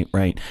 Right.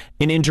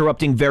 And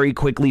interrupting very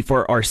quickly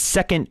for our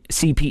second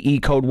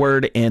CPE code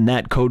word, and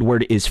that code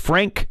word is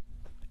franc,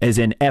 as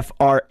in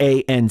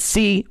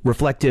FRANC,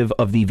 reflective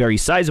of the very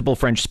sizable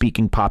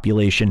French-speaking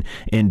population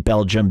in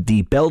Belgium.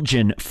 The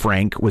Belgian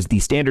franc was the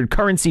standard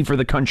currency for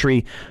the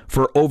country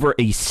for over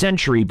a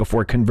century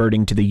before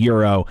converting to the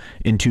euro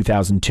in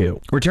 2002.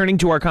 Returning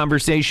to our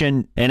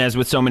conversation, and as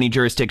with so many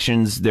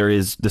jurisdictions, there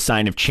is the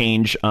sign of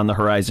change on the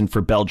horizon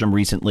for Belgium.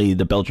 Recently,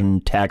 the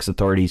Belgian tax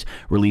authorities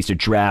released a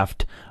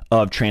draft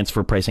of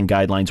transfer pricing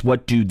guidelines.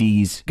 What do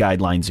these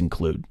guidelines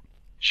include?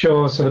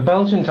 Sure. So the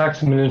Belgian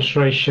Tax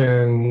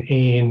Administration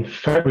in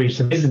February,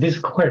 so this is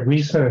quite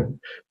recent,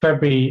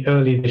 February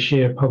early this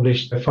year,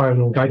 published the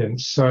final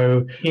guidance.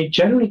 So it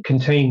generally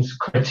contains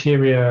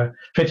criteria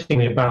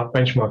fittingly about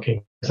benchmarking,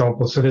 for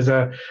example. So there's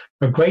a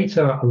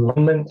greater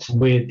alignment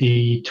with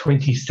the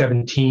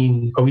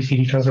 2017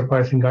 OECD transfer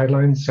pricing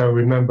guidelines. So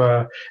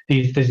remember,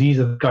 these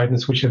are the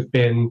guidance which have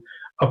been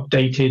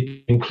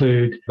updated,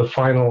 include the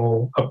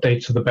final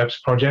updates of the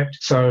BEPS project.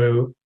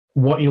 So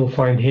what you'll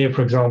find here,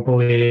 for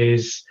example,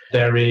 is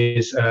there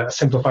is a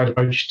simplified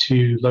approach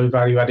to low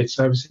value added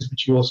services,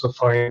 which you also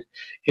find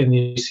in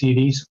the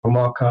OECD. So a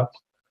markup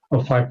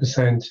of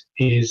 5%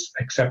 is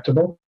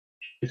acceptable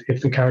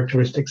if the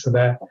characteristics are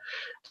there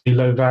to be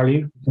low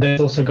value.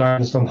 There's also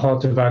guidance on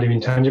hard to value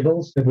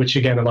intangibles, which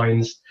again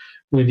aligns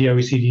with the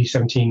OECD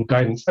 17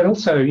 guidance. And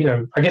also,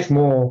 I guess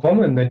more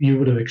common than you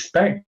would have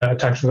expected a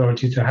tax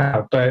authority to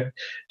have. But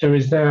there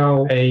is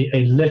now a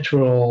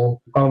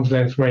literal arm's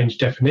length range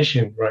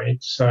definition, right?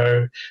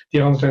 So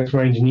the arm's length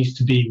range needs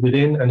to be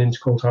within an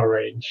interquartile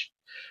range.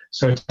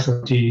 So tax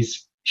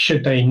authorities,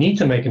 should they need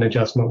to make an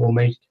adjustment, will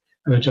make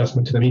an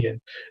adjustment to the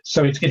median.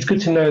 So it's good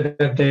to know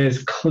that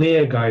there's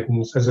clear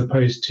guidance as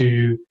opposed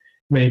to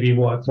maybe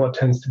what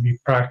tends to be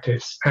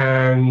practiced.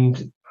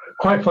 And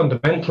quite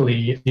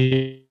fundamentally,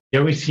 the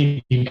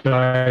OECD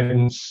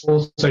guidance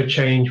also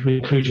changed with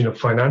inclusion of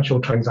financial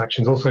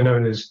transactions, also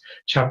known as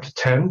Chapter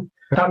 10.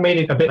 That made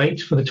it a bit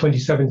late for the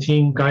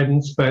 2017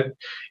 guidance, but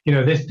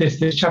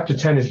this Chapter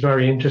 10 is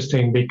very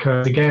interesting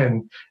because,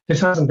 again,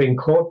 this hasn't been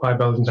caught by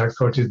Belgian tax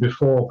authorities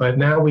before, but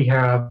now we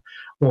have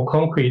more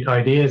concrete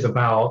ideas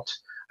about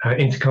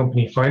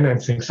intercompany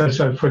financing.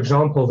 So, for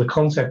example, the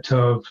concept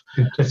of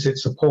implicit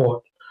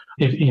support.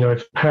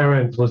 If a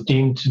parent was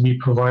deemed to be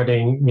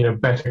providing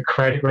better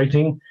credit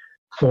rating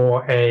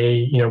for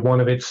one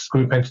of its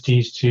group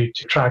entities to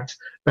attract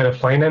better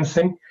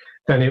financing,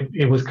 then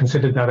it was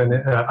considered that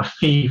a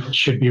fee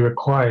should be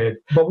required.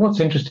 But what's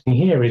interesting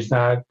here is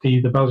that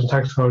the Belgian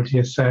tax authority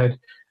has said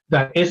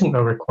that isn't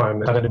a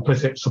requirement, that an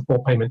implicit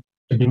support payment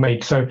should be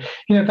made. So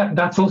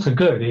that's also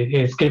good.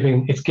 It's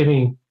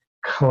giving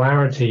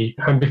clarity.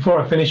 And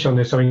before I finish on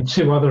this, I mean,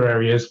 two other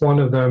areas. One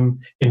of them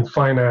in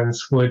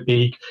finance would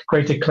be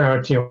greater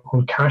clarity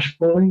on cash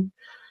pooling.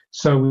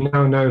 So we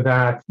now know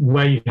that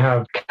where you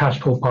have cash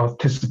pool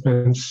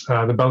participants,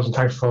 the Belgian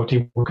tax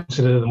authority will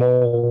consider them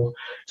all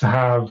to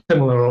have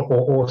similar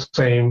or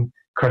same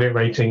credit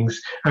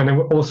ratings. And then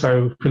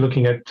also, if we're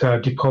looking at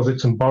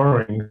deposits and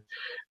borrowing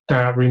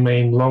that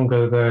remain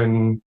longer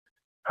than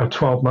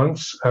 12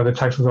 months, the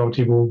tax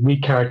authority will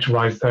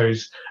recharacterize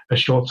those as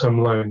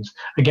short-term loans.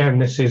 Again,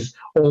 this is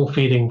all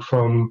feeding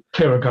from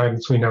clearer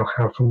guidance we now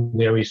have from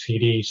the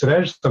OECD. So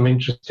there's some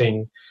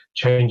interesting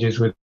changes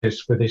with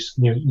this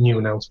new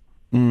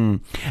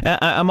announcement.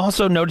 I'm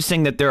also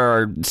noticing that there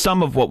are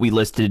some of what we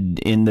listed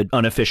in the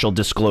unofficial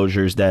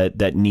disclosures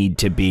that need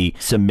to be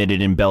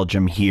submitted in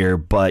Belgium here,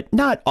 but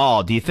not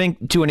all. Do you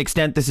think to an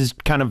extent this is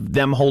kind of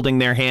them holding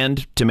their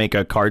hand, to make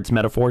a cards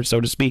metaphor, so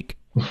to speak?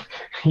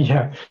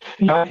 Yeah,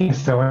 I think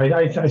so.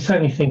 I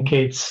certainly think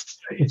it's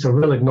a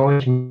real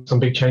acknowledgement some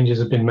big changes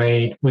have been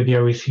made with the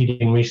OECD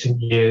in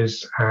recent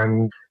years,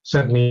 and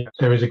certainly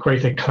there is a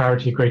greater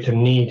clarity, greater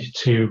need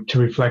to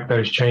reflect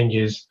those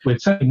changes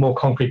with certainly more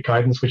concrete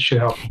guidance, which should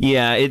help.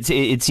 Yeah,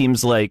 it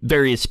seems like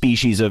various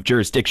species of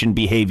jurisdiction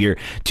behavior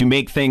to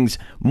make things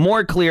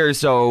more clear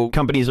so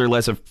companies are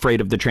less afraid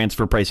of the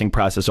transfer pricing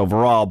process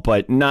overall,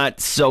 but not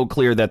so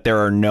clear that there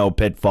are no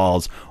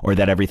pitfalls or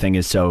that everything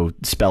is so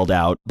spelled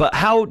out. But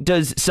how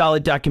does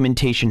solid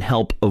documentation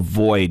help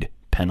avoid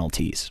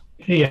penalties?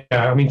 Yeah,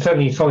 I mean,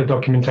 certainly solid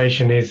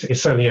documentation is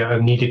certainly a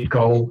needed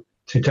goal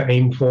to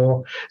aim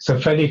for. So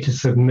failure to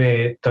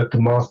submit the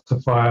master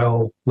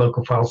file,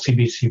 local file,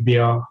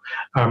 CBCBR,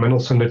 and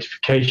also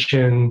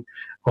notification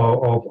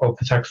of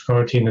the tax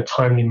authority in a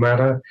timely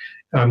manner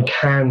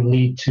can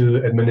lead to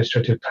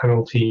administrative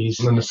penalties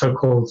and the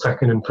so-called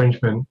second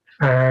infringement.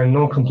 And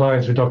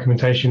non-compliance with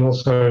documentation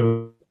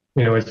also,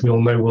 as we all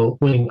know,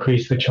 will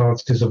increase the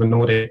chances of an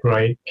audit,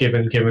 right,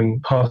 given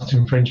past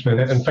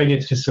infringement. And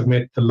failure to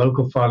submit the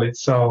local file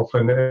itself,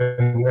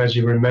 and as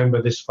you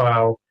remember, this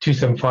file,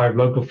 275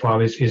 local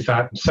file, is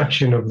that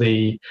section of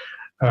the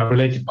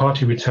related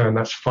party return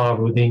that's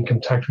filed with the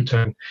income tax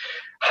return,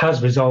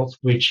 has results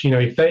which,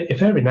 if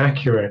they're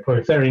inaccurate or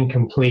if they're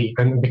incomplete,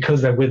 and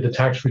because they're with the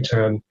tax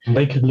return,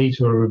 they could lead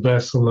to a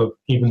reversal of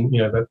even,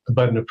 the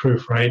burden of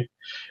proof, right?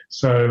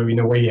 So,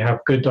 where you have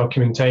good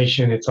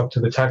documentation, it's up to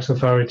the tax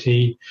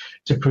authority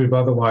to prove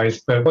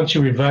otherwise. But once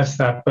you reverse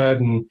that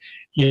burden,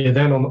 you're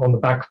then on the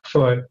back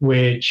foot,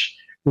 which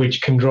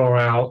can draw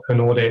out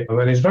an audit.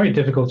 And it's very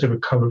difficult to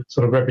recover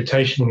sort of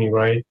reputationally,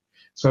 right?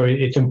 So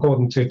it's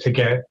important to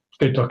get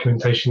good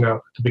documentation out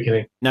at the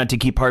beginning. Not to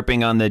keep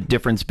harping on the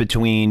difference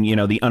between,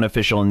 the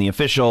unofficial and the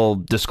official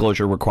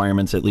disclosure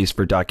requirements, at least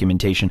for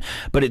documentation,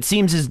 but it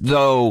seems as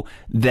though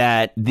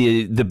that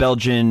the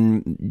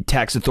Belgian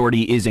tax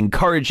authority is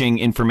encouraging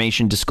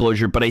information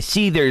disclosure, but I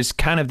see there's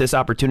kind of this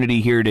opportunity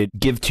here to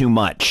give too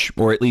much,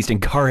 or at least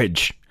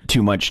encourage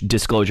too much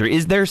disclosure.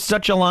 Is there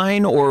such a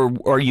line, or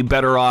are you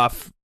better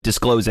off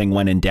disclosing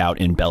when in doubt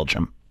in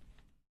Belgium?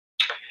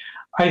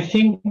 I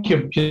think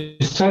you're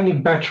certainly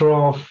better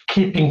off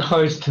keeping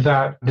close to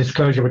that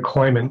disclosure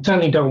requirement.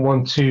 Certainly don't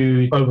want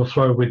to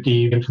overflow with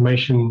the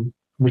information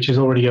which is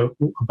already a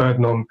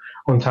burden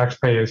on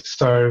taxpayers.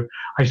 So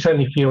I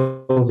certainly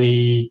feel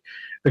the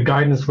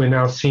guidance we're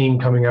now seeing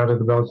coming out of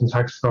the Belgian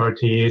tax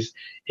authority is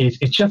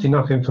just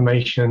enough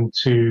information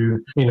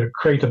to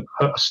create a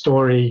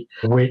story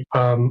which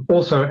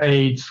also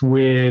aids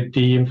with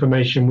the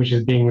information which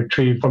is being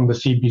retrieved from the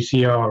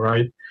CBCR,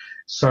 right?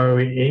 So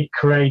it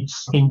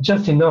creates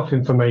just enough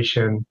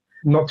information,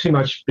 not too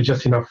much, but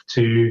just enough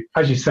to,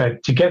 as you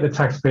said, to get the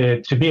taxpayer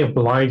to be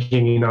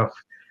obliging enough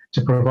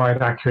to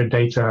provide accurate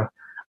data,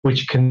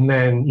 which can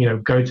then,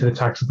 go to the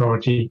tax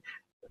authority,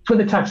 for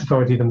the tax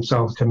authority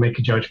themselves to make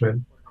a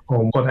judgment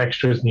on what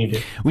extra is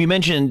needed. We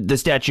mentioned the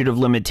statute of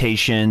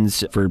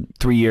limitations for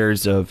 3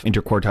 years of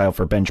interquartile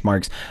for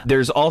benchmarks.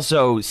 There's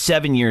also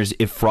 7 years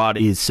if fraud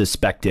is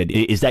suspected.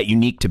 Is that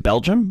unique to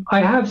Belgium?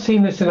 I have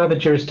seen this in other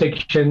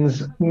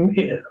jurisdictions.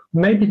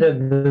 Maybe the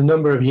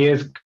number of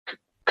years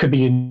could be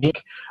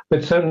unique,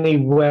 but certainly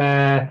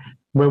where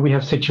we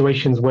have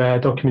situations where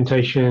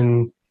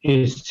documentation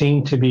is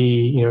seen to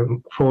be,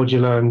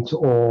 fraudulent,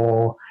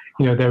 or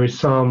there is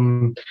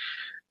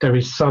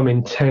some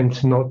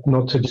intent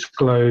not to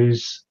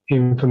disclose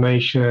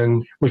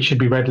information which should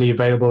be readily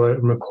available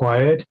and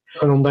required.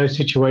 And on those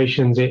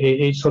situations,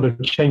 it sort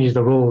of changes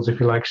the rules, if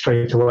you like,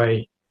 straight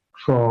away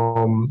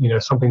from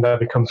something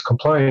that becomes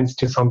compliance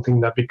to something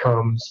that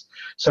becomes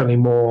certainly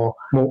more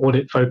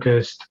audit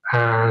focused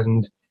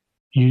and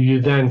you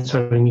then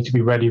certainly need to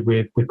be ready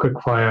with quick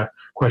fire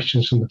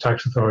questions from the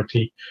tax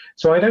authority.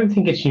 So I don't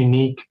think it's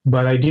unique,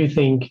 but I do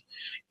think,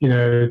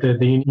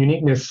 the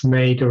uniqueness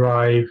may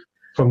derive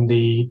from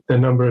the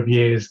number of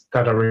years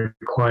that are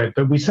required.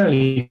 But we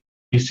certainly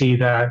see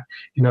that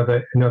in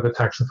other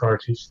tax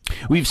authorities.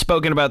 We've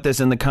spoken about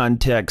this in the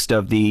context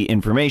of the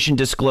information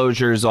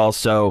disclosures,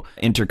 also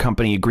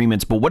intercompany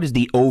agreements, but what is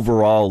the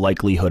overall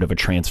likelihood of a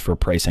transfer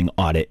pricing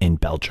audit in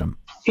Belgium?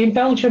 In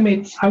Belgium,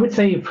 I would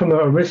say from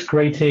a risk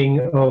rating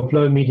of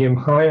low, medium,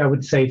 high, I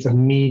would say it's a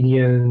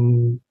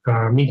medium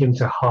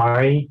to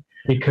high,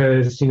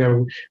 because,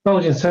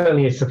 Belgium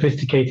certainly is a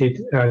sophisticated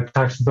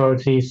tax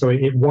authority, so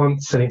it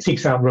wants and it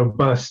seeks out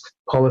robust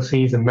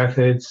policies and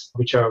methods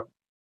which are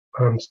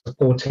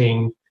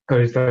supporting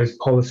those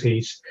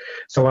policies.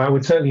 So I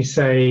would certainly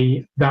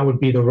say that would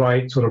be the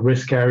right sort of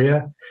risk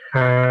area.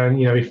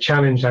 And, if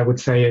challenged, I would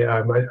say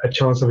a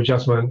chance of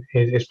adjustment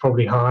is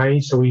probably high.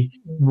 So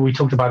we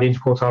talked about the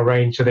interquartile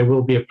range. So there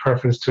will be a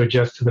preference to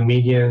adjust to the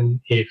median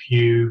if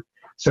you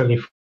certainly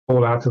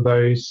fall out of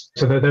those.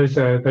 So those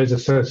are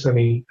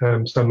certainly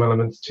some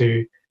elements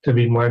to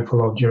be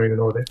mindful of during an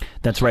audit.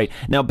 That's right.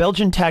 Now,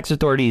 Belgian tax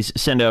authorities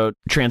send out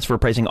transfer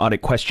pricing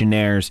audit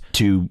questionnaires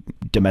to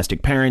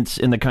domestic parents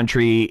in the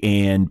country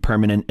and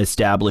permanent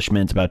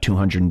establishments, about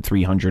 200 and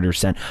 300 or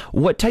so.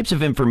 What types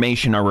of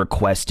information are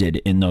requested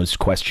in those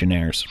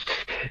questionnaires?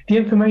 The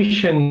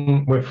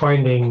information we're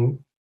finding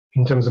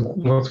in terms of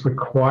what's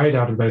required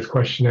out of those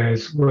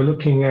questionnaires, we're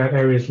looking at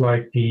areas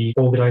like the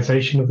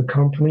organization of the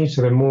company.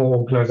 So they're more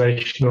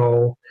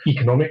organizational,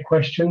 economic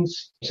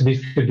questions. So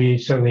these could be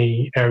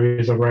certainly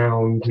areas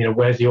around,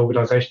 where's the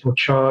organizational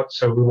chart?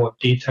 So we want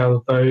detail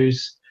of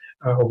those,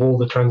 of all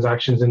the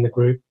transactions in the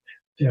group,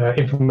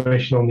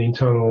 information on the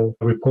internal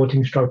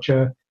reporting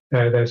structure.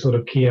 They're sort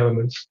of key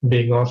elements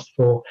being asked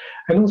for.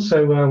 And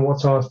also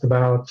what's asked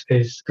about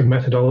is the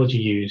methodology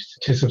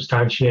used to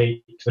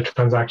substantiate the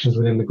transactions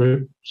within the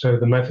group. So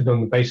the method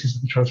on the basis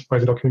of the transfer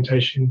pricing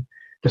documentation,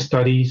 the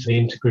studies, the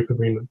intergroup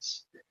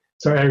agreements.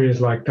 So areas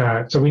like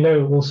that. So we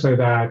know also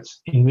that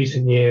in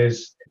recent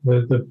years,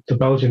 the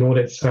Belgian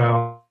audit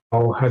cell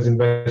has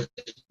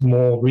invested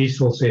more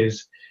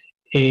resources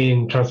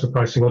in transfer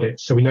pricing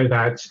audits. So we know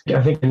that,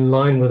 I think, in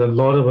line with a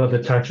lot of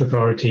other tax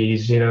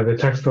authorities, the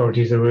tax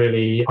authorities are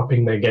really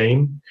upping their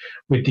game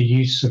with the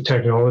use of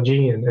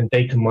technology and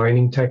data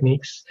mining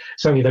techniques.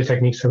 Certainly those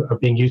techniques are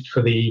being used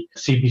for the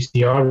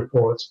CBCR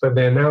reports, but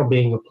they're now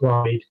being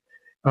applied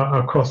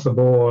across the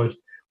board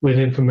with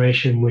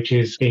information which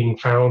is being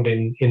found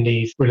in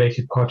these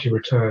related party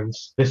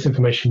returns. This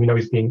information we know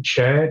is being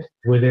shared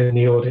within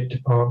the audit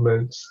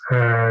departments,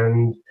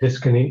 and this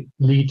can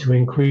lead to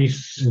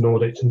increase in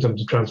audits in terms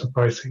of transfer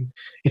pricing.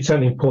 It's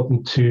certainly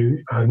important to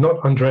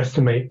not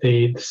underestimate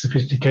the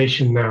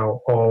sophistication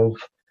now of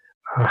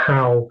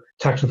how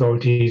tax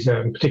authorities,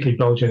 particularly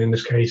Belgium in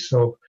this case,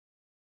 of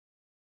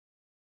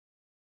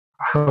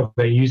how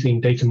they're using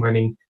data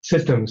mining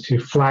systems to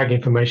flag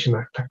information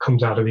that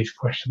comes out of these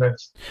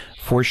questionnaires.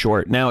 For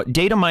sure. Now,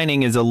 data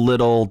mining is a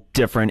little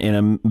different in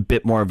a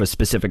bit more of a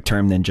specific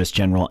term than just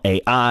general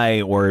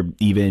AI or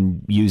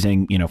even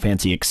using,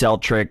 fancy Excel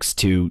tricks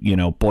to,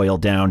 boil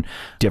down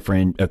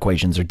different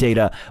equations or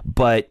data.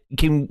 But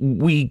can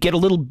we get a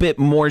little bit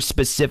more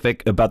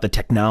specific about the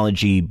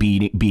technology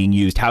being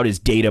used? How does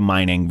data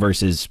mining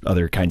versus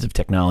other kinds of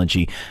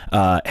technology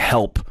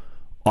help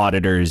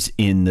auditors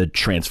in the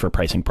transfer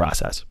pricing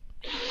process?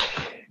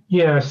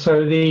 Yeah,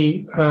 so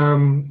the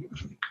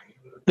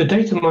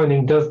data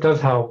mining does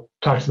help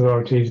tax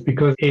authorities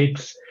because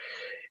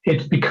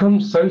it's become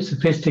so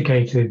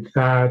sophisticated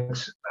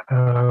that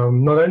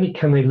not only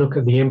can they look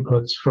at the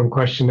inputs from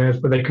questionnaires,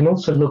 but they can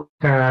also look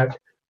at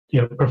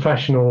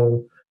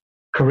professional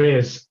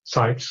careers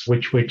sites,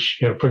 which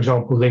for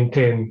example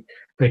LinkedIn,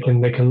 they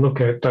can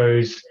look at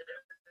those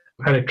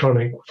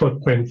electronic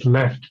footprints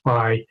left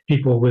by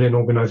people within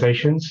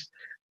organizations.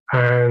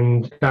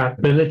 And that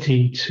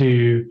ability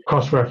to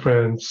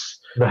cross-reference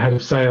the head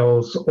of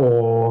sales,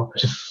 or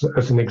just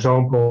as an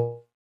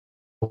example,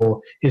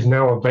 is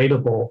now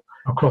available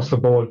across the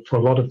board for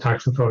a lot of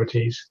tax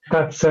authorities.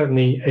 That's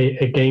certainly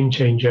a game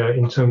changer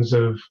in terms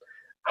of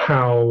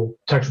how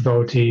tax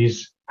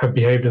authorities have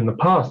behaved in the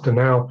past and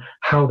now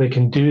how they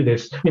can do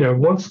this.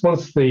 Once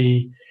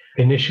the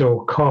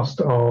initial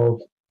cost of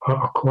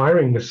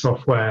acquiring the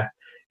software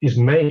is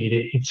made,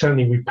 it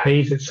certainly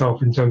repays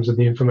itself in terms of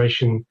the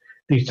information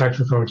these tax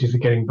authorities are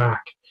getting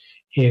back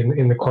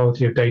in the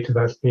quality of data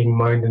that's being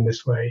mined in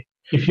this way.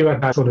 If you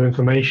add that sort of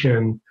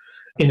information,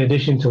 in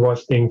addition to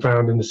what's being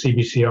found in the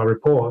CBCR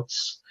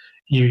reports,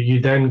 you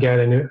then get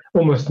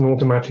almost an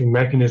automatic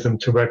mechanism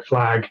to red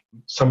flag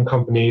some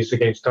companies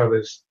against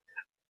others,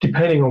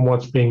 depending on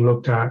what's being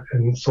looked at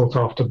and sought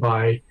after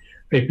by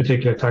a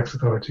particular tax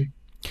authority.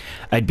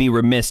 I'd be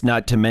remiss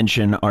not to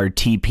mention our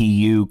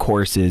TPU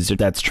courses.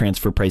 That's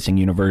Transfer Pricing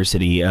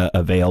University,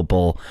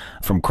 available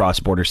from Cross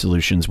Border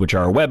Solutions, which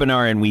are a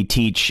webinar, and we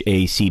teach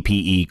a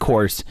CPE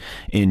course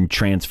in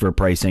transfer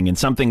pricing. And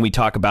something we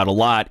talk about a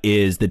lot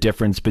is the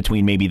difference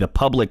between maybe the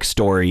public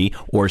story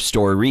or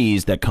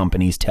stories that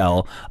companies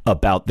tell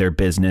about their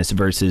business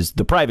versus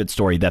the private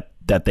story that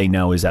they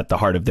know is at the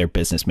heart of their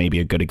business. Maybe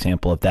a good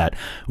example of that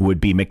would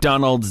be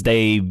McDonald's.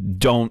 They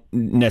don't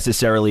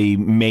necessarily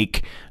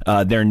make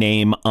their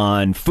name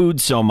on food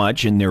so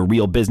much in their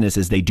real business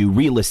as they do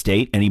real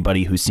estate.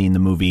 Anybody who's seen the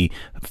movie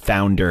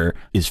Founder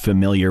is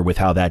familiar with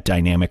how that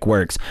dynamic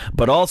works.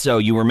 But also,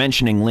 you were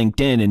mentioning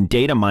LinkedIn and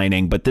data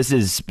mining, but this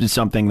is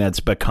something that's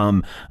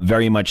become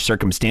very much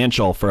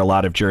circumstantial for a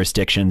lot of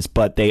jurisdictions,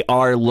 but they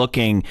are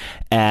looking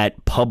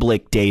at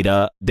public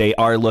data. They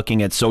are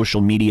looking at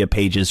social media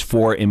pages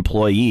for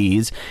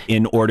employees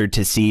in order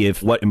to see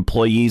if what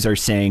employees are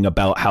saying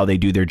about how they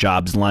do their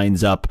jobs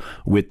lines up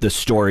with the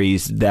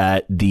stories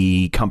that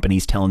the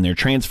companies tell in their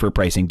transfer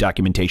pricing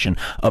documentation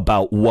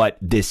about what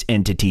this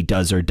entity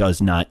does or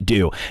does not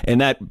do.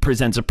 And that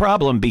presents a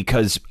problem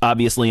because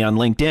obviously on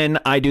LinkedIn,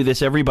 I do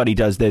this, everybody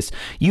does this.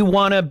 You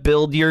want to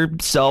build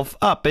yourself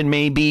up, and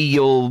maybe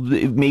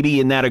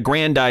in that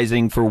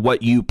aggrandizing for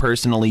what you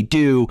personally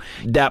do,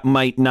 that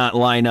might not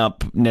line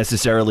up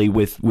necessarily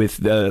with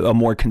a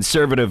more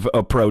conservative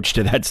approach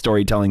to that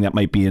storytelling that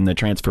might be in the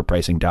transfer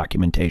pricing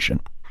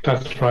documentation.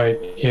 That's right.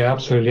 Yeah,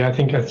 absolutely. I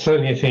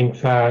certainly think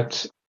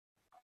that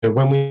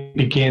when we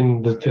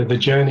begin the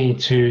journey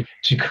to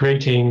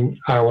creating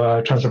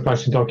our transfer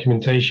pricing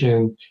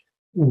documentation,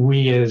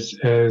 we as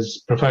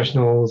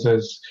professionals,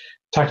 as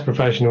tax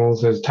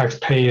professionals, as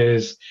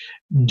taxpayers,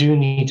 do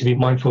need to be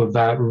mindful of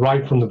that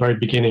right from the very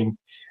beginning,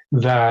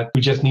 that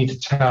we just need to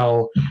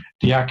tell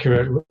the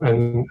accurate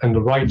and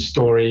the right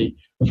story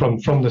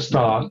from the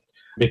start,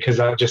 because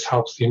that just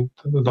helps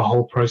the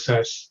whole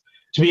process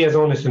to be as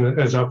honest and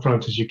as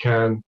upfront as you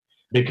can,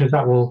 because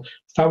that will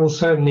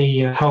certainly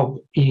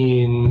help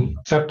in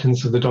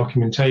acceptance of the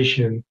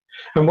documentation.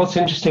 And what's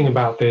interesting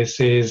about this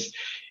is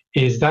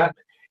that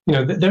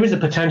there is a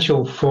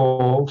potential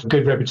for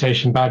good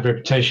reputation, bad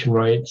reputation,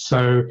 right?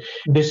 So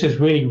this has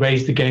really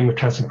raised the game of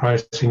transfer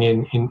pricing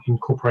in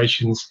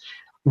corporations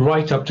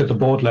right up to the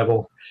board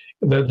level.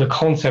 The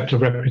concept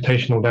of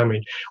reputational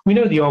damage. We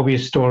know the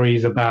obvious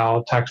stories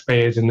about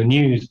taxpayers in the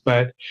news,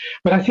 but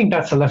I think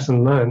that's a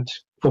lesson learned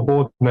for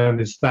board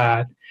members,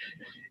 that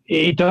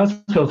it does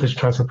filter to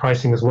transfer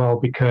pricing as well,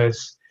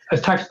 because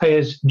as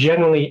taxpayers,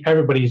 generally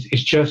everybody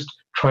is just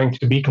trying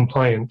to be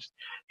compliant.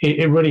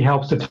 It really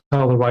helps to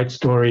tell the right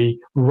story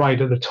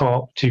right at the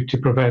top to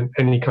prevent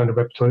any kind of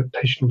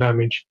reputational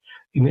damage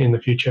in the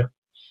future.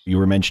 You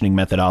were mentioning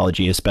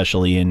methodology,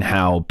 especially in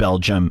how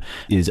Belgium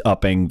is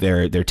upping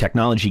their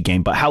technology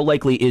game. But how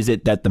likely is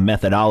it that the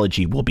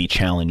methodology will be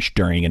challenged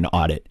during an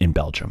audit in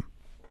Belgium?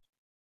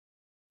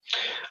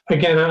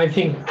 Again, I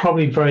think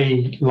probably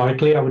very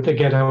likely. I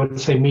would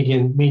say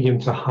medium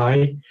to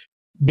high,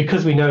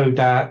 because we know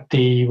that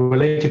the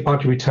related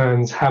party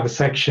returns have a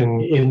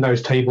section in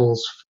those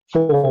tables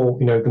for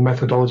the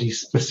methodology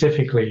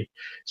specifically.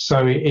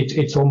 So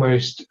it's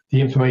almost,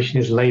 the information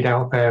is laid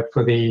out there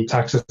for the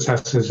tax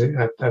assessors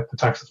at the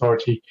tax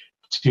authority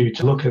to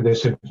look at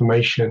this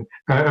information.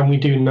 And we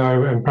do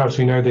know, and perhaps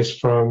we know this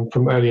from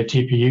earlier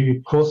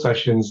TPU course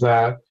sessions,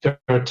 that there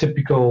are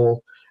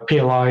typical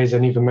PLIs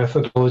and even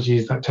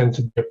methodologies that tend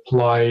to be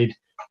applied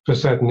for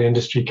certain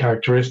industry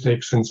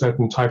characteristics and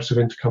certain types of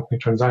intercompany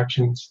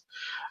transactions.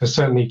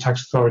 Certainly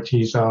tax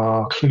authorities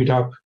are clued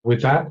up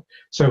with that.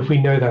 So if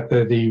we know that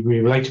the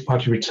related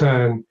party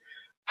return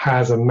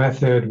has a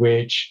method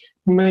which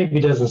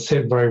maybe doesn't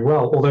sit very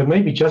well, although it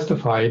may be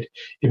justified,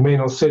 it may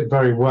not sit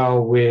very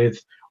well with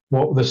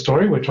what the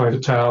story we're trying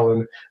to tell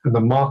and the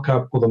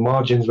markup or the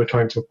margins we're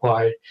trying to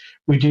apply,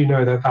 we do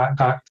know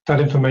that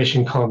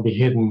information can't be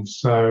hidden.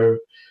 So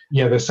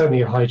yeah, there's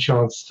certainly a high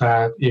chance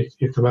that if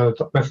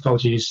the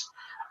methodologies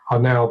are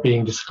now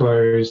being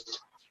disclosed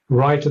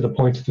right at the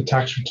point of the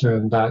tax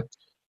return, that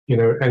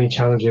any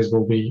challenges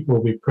will be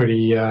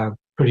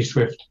pretty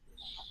swift.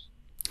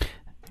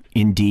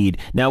 Indeed.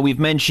 Now, we've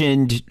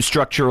mentioned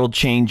structural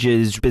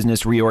changes,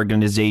 business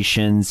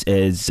reorganizations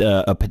as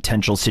a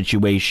potential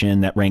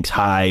situation that ranks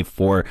high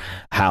for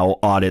how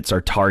audits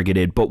are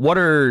targeted. But what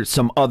are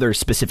some other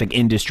specific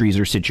industries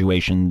or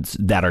situations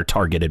that are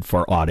targeted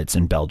for audits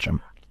in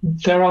Belgium?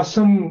 There are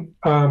some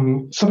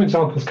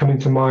examples coming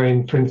to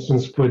mind. For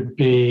instance, would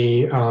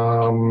be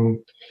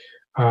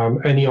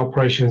any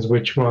operations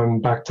which run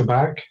back to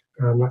back.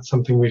 That's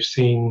something we've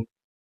seen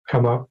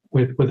come up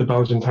with the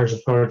Belgian tax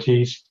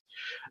authorities.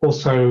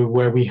 Also,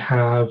 where we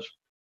have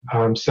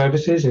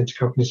services,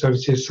 intercompany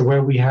services, so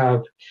where we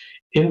have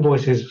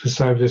invoices for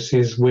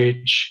services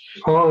which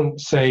aren't,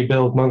 say,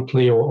 billed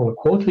monthly or on a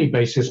quarterly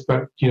basis,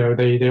 but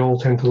they all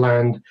tend to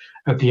land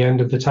at the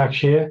end of the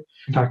tax year.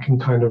 That can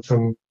kind of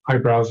some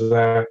eyebrows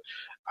there.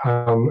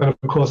 And of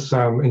course,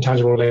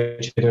 intangible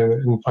related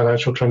and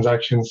financial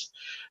transactions,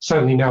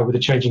 certainly now with the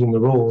changing in the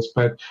rules.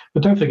 But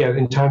don't forget,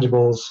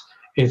 intangibles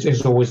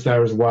is always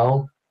there as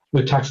well.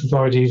 with tax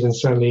authorities, and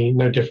certainly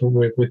no different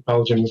with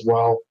Belgium as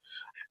well.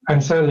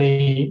 And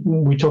certainly,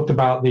 we talked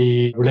about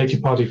the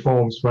related party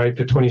forms, right?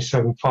 The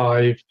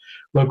 27.5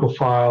 local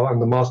file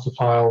and the master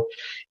file.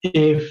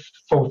 If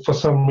for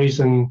some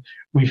reason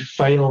we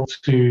fail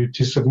to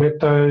submit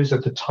those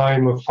at the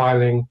time of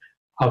filing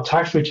our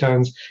tax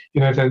returns,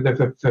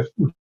 if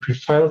we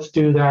fail to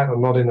do that or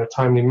not in a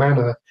timely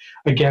manner,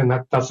 again,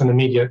 that's an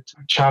immediate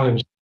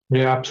challenge.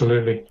 Yeah,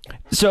 absolutely.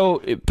 So,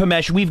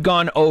 Pamesh, we've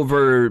gone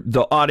over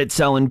the audit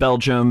cell in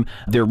Belgium,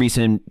 their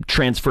recent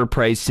transfer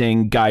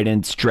pricing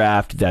guidance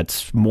draft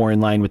that's more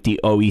in line with the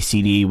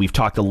OECD. We've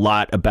talked a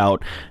lot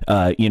about,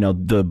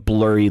 the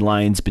blurry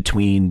lines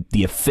between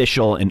the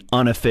official and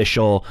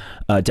unofficial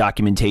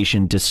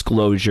documentation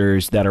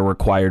disclosures that are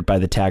required by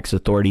the tax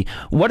authority.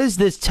 What does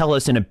this tell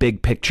us in a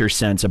big picture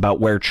sense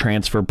about where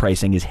transfer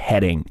pricing is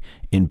heading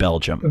in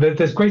Belgium?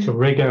 There's greater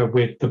rigor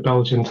with the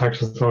Belgian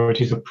tax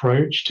authority's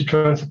approach to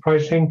transfer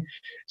pricing.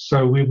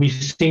 So we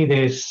see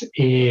this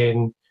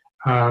in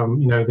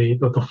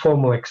the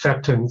formal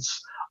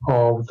acceptance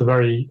of the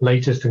very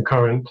latest and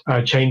current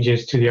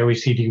changes to the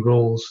OECD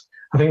rules.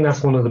 I think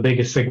that's one of the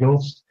biggest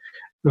signals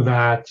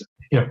that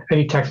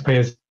any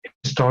taxpayers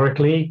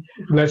historically,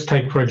 let's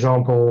take, for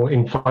example,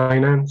 in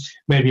finance,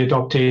 maybe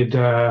adopted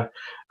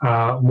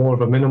more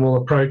of a minimal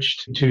approach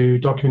to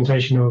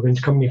documentation of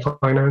intercompany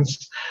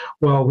finance.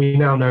 Well, we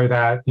now know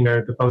that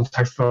the Belgian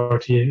Tax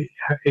Authority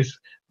is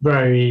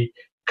very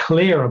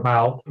clear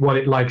about what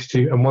it likes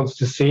to and wants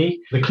to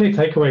see. The clear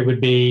takeaway would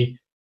be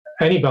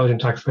any Belgian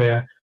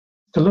taxpayer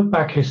to look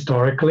back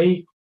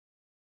historically,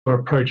 our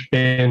approach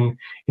been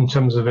in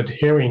terms of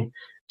adhering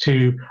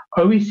to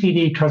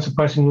OECD transfer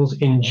pricing rules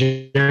in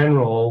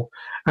general,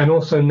 and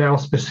also now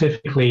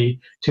specifically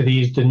to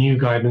the new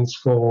guidance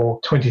for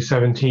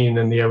 2017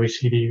 and the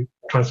OECD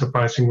transfer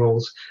pricing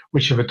rules,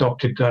 which have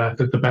adopted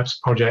the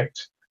BEPS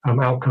project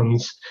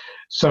outcomes.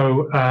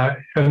 So,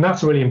 and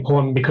that's really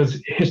important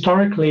because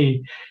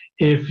historically,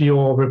 if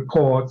your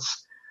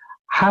reports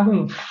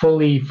haven't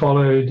fully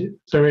followed the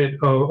spirit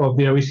of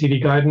the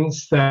OECD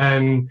guidance,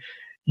 then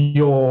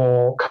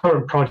your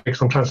current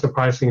projects on transfer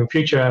pricing and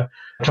future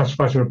transfer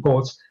pricing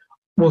reports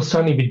will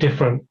certainly be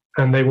different,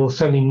 and they will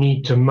certainly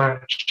need to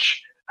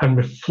match and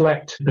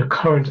reflect the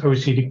current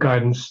OECD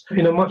guidance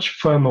in a much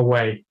firmer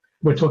way.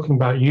 We're talking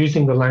about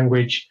using the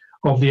language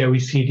of the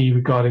OECD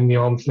regarding the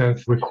arm's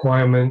length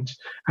requirement,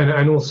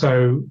 and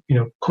also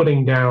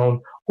putting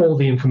down all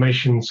the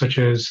information, such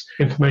as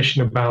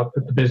information about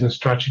the business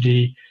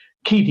strategy,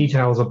 key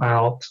details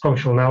about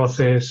functional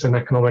analysis and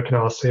economic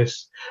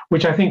analysis,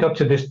 which I think up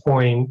to this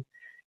point,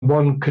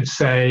 one could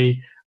say,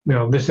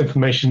 this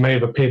information may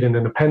have appeared in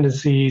an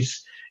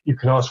appendices, you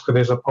can ask for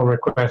this upon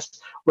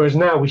request. Whereas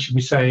now we should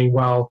be saying,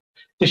 well,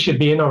 this should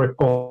be in our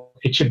report,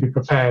 it should be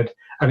prepared,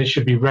 and it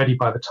should be ready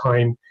by the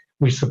time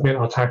we submit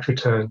our tax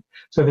return.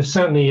 So there's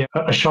certainly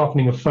a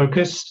sharpening of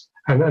focus,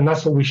 and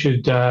that's what we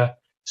should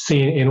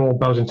see in all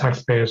Belgian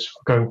taxpayers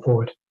going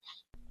forward.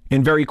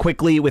 And very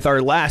quickly, with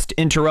our last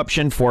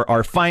interruption for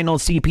our final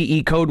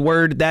CPE code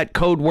word, that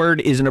code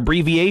word is an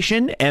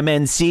abbreviation,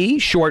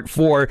 MNC, short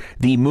for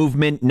the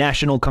Movement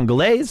National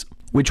Congolais,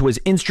 which was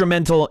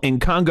instrumental in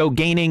Congo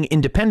gaining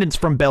independence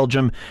from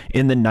Belgium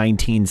in the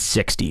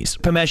 1960s.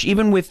 Pamesh,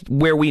 even with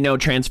where we know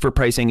transfer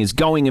pricing is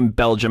going in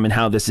Belgium and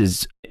how this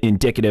is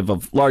indicative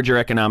of larger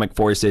economic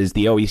forces,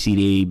 the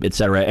OECD, et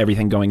cetera,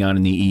 everything going on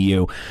in the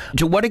EU,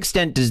 to what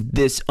extent does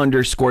this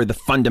underscore the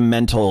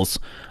fundamentals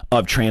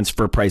of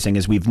transfer pricing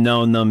as we've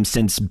known them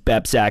since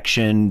BEPS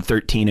Action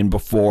 13 and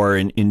before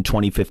in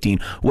 2015?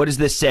 What does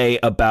this say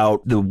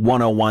about the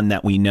 101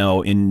 that we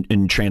know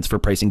in transfer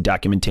pricing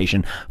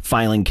documentation,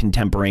 filing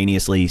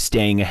contemporaneously,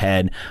 staying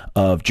ahead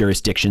of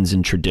jurisdictions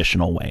in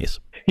traditional ways?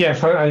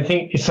 Yes, I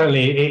think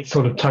it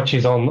sort of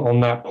touches on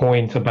that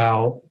point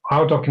about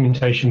our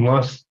documentation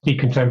must be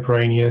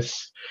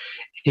contemporaneous.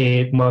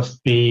 It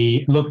must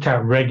be looked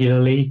at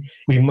regularly.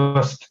 We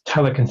must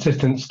tell a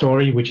consistent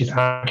story which is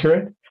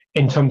accurate.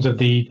 In terms of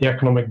the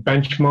economic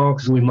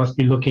benchmarks, we must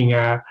be looking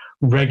at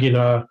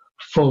regular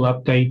full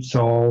updates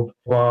of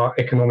our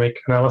economic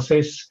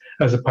analysis,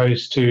 as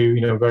opposed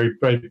to very,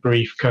 very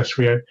brief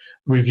cursory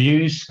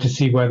reviews to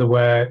see whether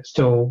we're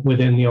still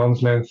within the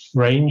arm's length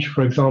range,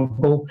 for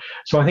example.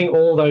 So I think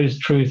all those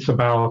truths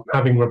about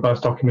having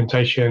robust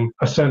documentation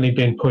are certainly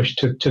being pushed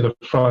to the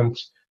front,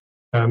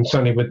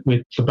 certainly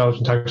with the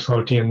Belgian Tax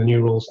Authority and the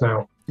new rules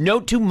now.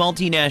 Note to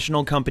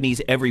multinational companies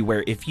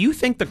everywhere, if you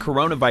think the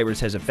coronavirus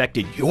has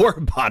affected your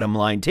bottom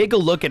line, take a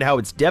look at how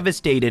it's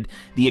devastated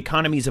the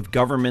economies of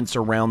governments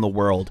around the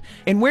world.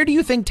 And where do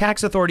you think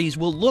tax authorities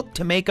will look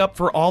to make up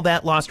for all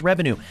that lost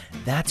revenue?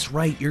 That's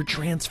right, your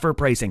transfer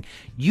pricing.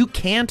 You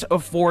can't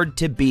afford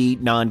to be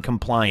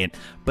non-compliant,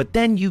 but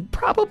then you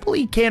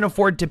probably can't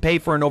afford to pay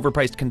for an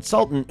overpriced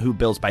consultant who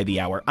bills by the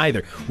hour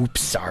either. Oops,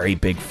 sorry,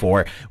 Big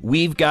Four.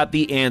 We've got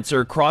the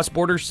answer.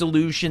 Cross-Border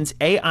Solutions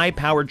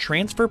AI-powered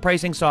transfer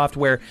pricing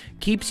software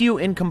keeps you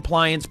in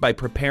compliance by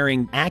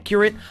preparing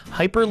accurate,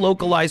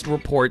 hyper-localized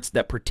reports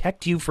that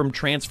protect you from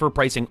transfer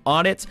pricing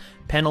audits,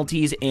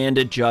 penalties, and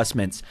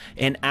adjustments.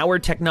 And our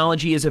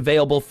technology is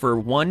available for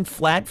one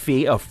flat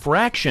fee, a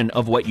fraction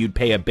of what you'd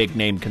pay a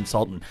big-name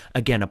consultant.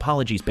 Again,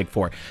 apologies, Big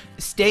Four.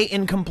 Stay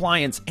in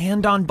compliance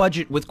and on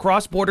budget with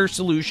Cross-Border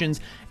Solutions'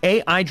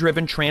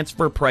 AI-driven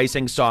transfer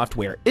pricing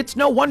software. It's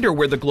no wonder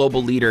we're the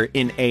global leader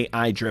in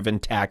AI-driven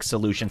tax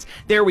solutions.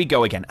 There we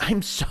go again.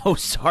 I'm so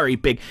sorry,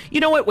 Big.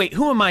 You know what? Wait,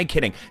 who am I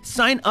kidding?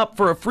 Sign up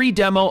for a free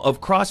demo of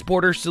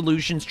Cross-Border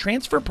Solutions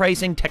transfer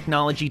pricing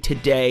technology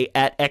today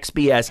at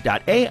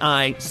xbs.ai/TP.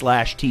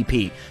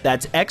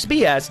 That's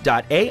xbs.ai/TP.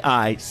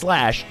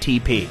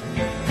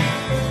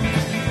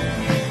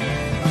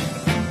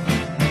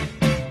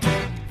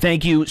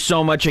 Thank you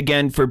so much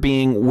again for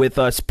being with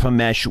us,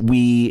 Pamesh.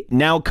 We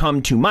now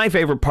come to my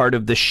favorite part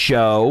of the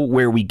show,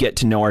 where we get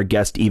to know our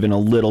guest even a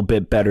little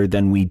bit better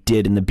than we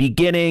did in the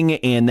beginning,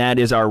 and that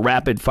is our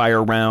rapid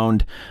fire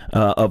round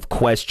of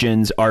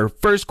questions. Our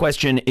first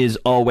question is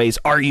always,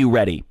 are you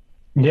ready?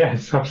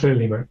 Yes,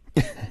 absolutely, man.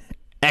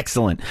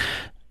 Excellent.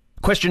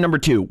 Question number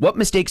 2, what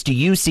mistakes do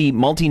you see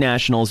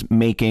multinationals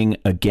making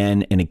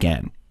again and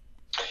again?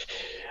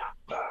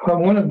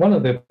 One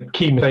of the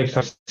key mistakes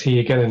I see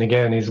again and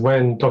again is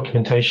when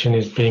documentation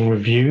is being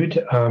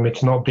reviewed.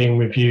 It's not being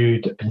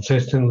reviewed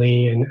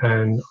consistently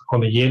and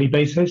on a yearly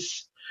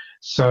basis.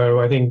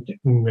 So I think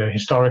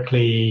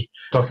historically,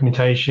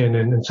 documentation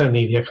and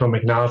certainly the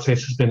economic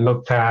analysis has been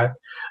looked at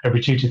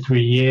every 2 to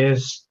 3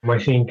 years. I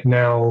think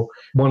now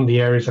one of the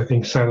areas I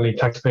think certainly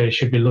taxpayers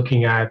should be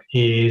looking at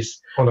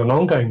is on an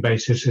ongoing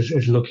basis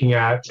is looking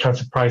at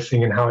transfer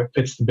pricing and how it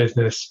fits the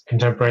business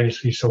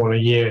contemporaneously. So on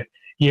a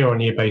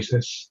year-on-year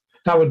basis.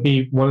 That would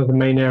be one of the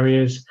main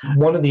areas.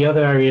 One of the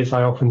other areas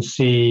I often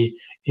see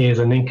is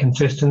an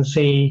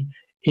inconsistency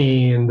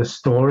in the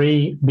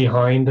story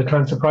behind the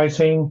transfer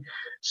pricing.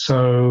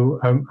 So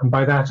and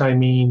by that I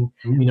mean,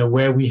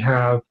 where we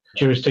have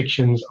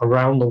jurisdictions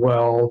around the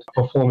world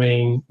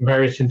performing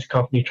various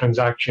intercompany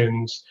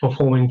transactions,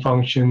 performing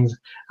functions,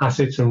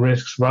 assets and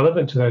risks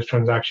relevant to those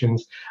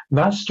transactions,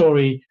 that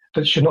story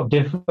that should not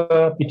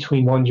differ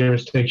between one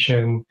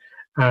jurisdiction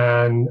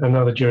and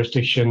another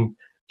jurisdiction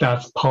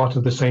that's part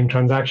of the same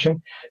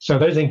transaction. So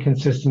those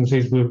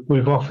inconsistencies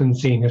we've often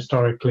seen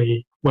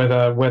historically,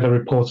 whether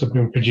reports have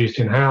been produced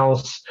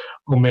in-house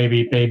or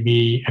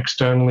maybe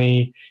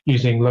externally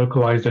using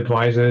localized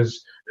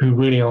advisors who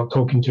really aren't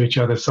talking to each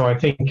other. So I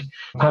think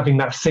having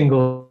that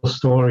single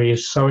story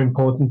is so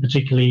important,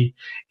 particularly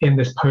in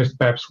this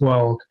post-BEPS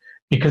world,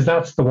 because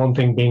that's the one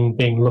thing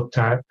being looked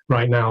at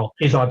right now.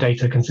 Is our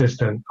data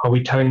consistent? Are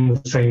we telling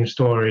the same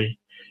story?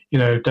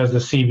 Does the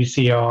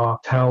CBCR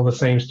tell the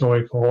same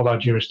story for all our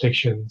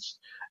jurisdictions?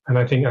 And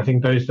I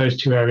think those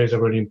two areas are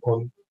really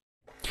important.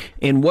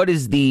 And what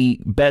is the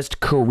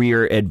best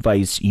career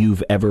advice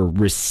you've ever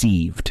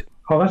received?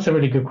 Oh, that's a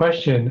really good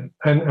question.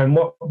 And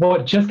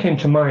what just came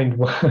to mind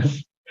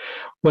was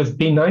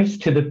be nice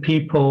to the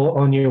people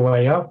on your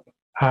way up,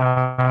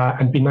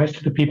 and be nice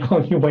to the people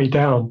on your way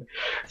down.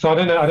 So I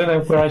don't know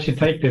where I should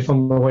take this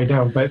on the way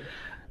down, but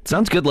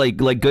sounds good, like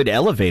good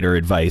elevator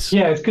advice.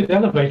 Yeah, it's good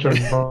elevator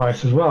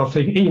advice as well. So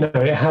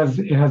it has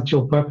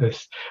dual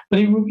purpose. But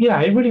it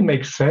really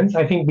makes sense.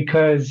 I think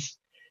because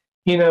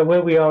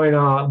where we are in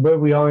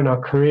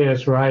our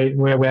careers, right,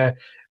 where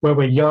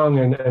we're young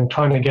and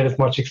trying to get as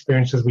much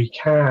experience as we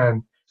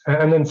can,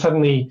 and then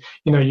suddenly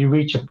you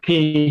reach a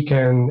peak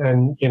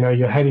and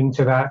you're heading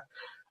to that,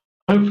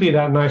 hopefully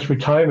that nice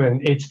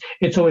retirement.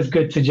 It's always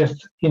good to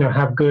just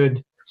have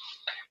good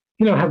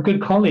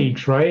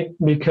colleagues, right?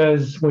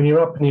 Because when you're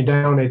up and you're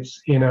down,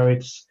 it's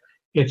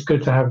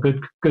good to have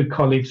good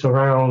colleagues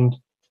around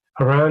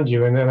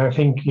you. And then I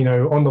think,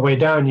 on the way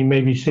down, you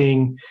may be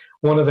seeing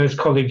one of those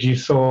colleagues you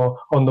saw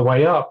on the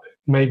way up,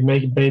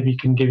 maybe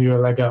can give you a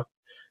leg up.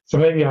 So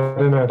maybe, I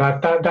don't know,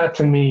 that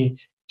to me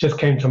just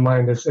came to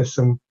mind as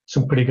some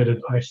pretty good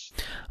advice.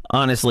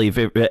 Honestly,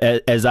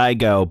 as I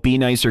go, be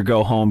nice or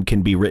go home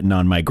can be written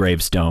on my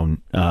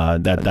gravestone.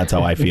 That's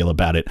how I feel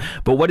about it.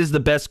 But what is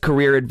the best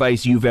career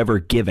advice you've ever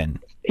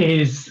given?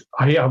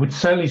 I would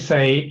certainly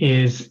say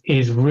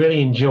is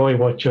really enjoy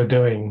what you're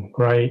doing,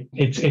 right?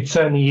 It's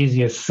certainly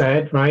easier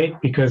said, right?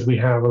 Because we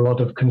have a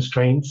lot of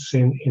constraints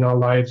in our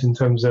lives in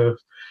terms of,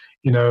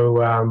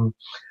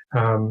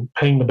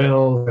 paying the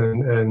bills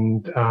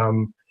and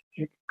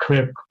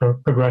career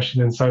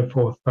progression and so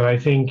forth. But I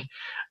think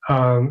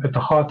at the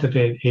heart of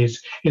it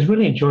is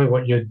really enjoy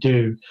what you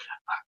do.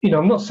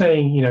 I'm not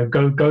saying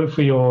go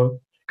for your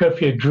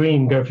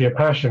dream, go for your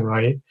passion,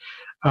 right?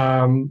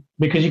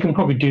 Because you can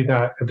probably do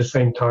that at the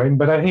same time.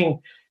 But I think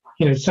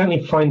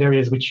certainly find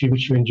areas which you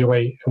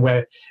enjoy,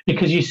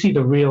 because you see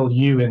the real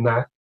you in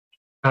that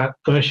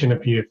version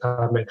of you, if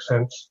that makes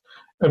sense.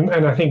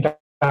 And I think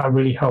that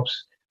really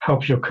helps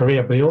your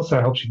career, but it also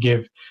helps you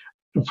give,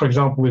 for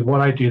example, with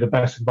what I do, the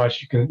best advice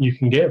you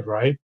can give,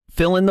 right?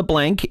 Fill in the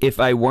blank.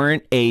 If I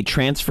weren't a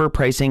transfer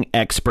pricing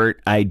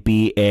expert, I'd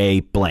be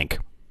a blank.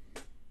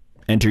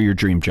 Enter your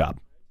dream job.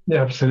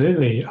 Yeah,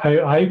 absolutely.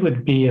 I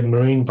would be a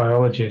marine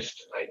biologist.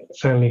 I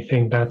certainly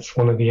think that's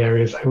one of the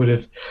areas I would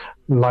have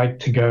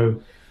liked to go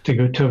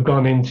to have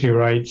gone into,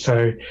 right?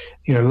 So,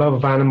 love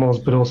of animals,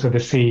 but also the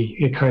sea.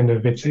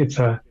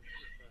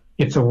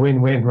 It's a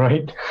win-win,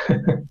 right?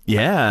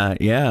 Yeah,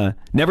 yeah.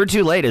 Never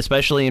too late,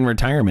 especially in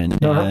retirement.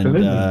 No,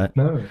 absolutely.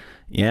 No.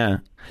 Yeah.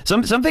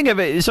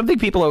 Something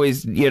people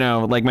always,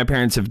 like my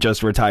parents have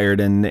just retired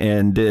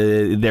and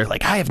they're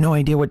like, I have no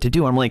idea what to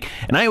do. I'm like,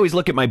 and I always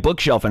look at my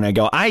bookshelf and I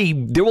go,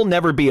 there will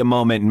never be a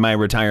moment in my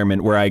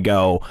retirement where I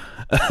go,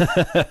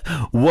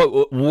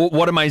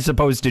 what am I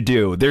supposed to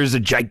do? There's a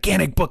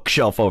gigantic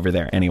bookshelf over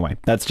there. Anyway,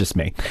 that's just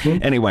me.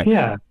 Anyway.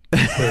 Yeah.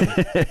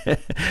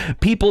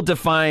 People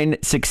define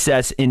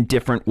success in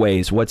different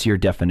ways. What's your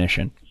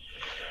definition?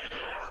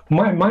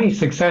 My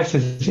success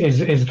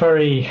is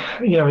very,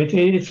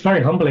 it's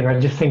very humbling. I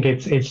just think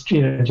it's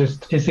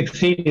just to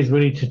succeed is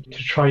really to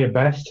try your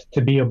best, to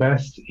be your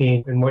best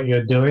in what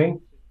you're doing,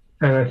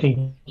 and I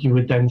think you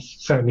would then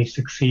certainly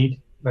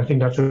succeed. I think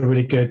that's a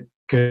really good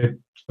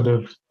sort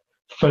of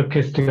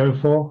focus to go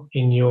for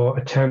in your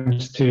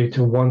attempts to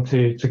want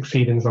to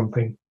succeed in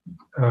something,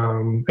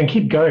 and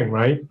keep going,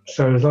 right?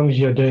 So as long as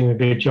you're doing a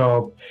good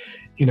job,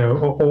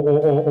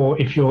 or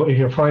if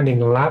you're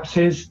finding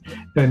lapses,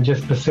 then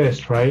just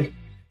persist, right?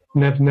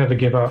 Never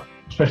give up,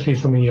 especially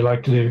something you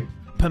like to do.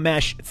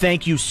 Pamesh,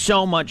 thank you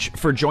so much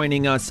for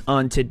joining us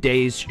on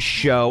today's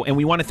show. And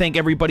we want to thank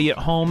everybody at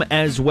home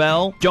as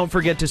well. Don't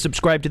forget to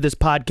subscribe to this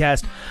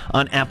podcast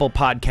on Apple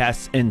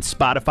Podcasts and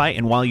Spotify.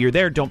 And while you're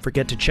there, don't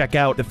forget to check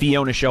out The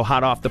Fiona Show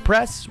Hot Off the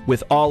Press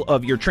with all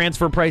of your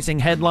transfer pricing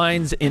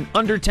headlines in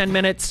under 10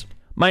 minutes.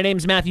 My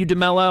name's Matthew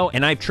DeMello,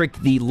 and I've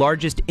tricked the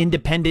largest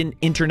independent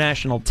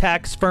international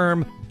tax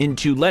firm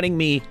into letting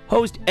me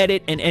host,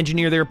 edit, and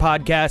engineer their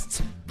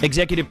podcasts.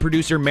 Executive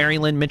producer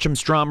Marilyn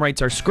Mitchum-Strom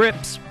writes our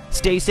scripts.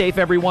 Stay safe,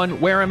 everyone.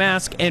 Wear a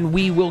mask, and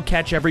we will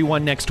catch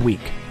everyone next week.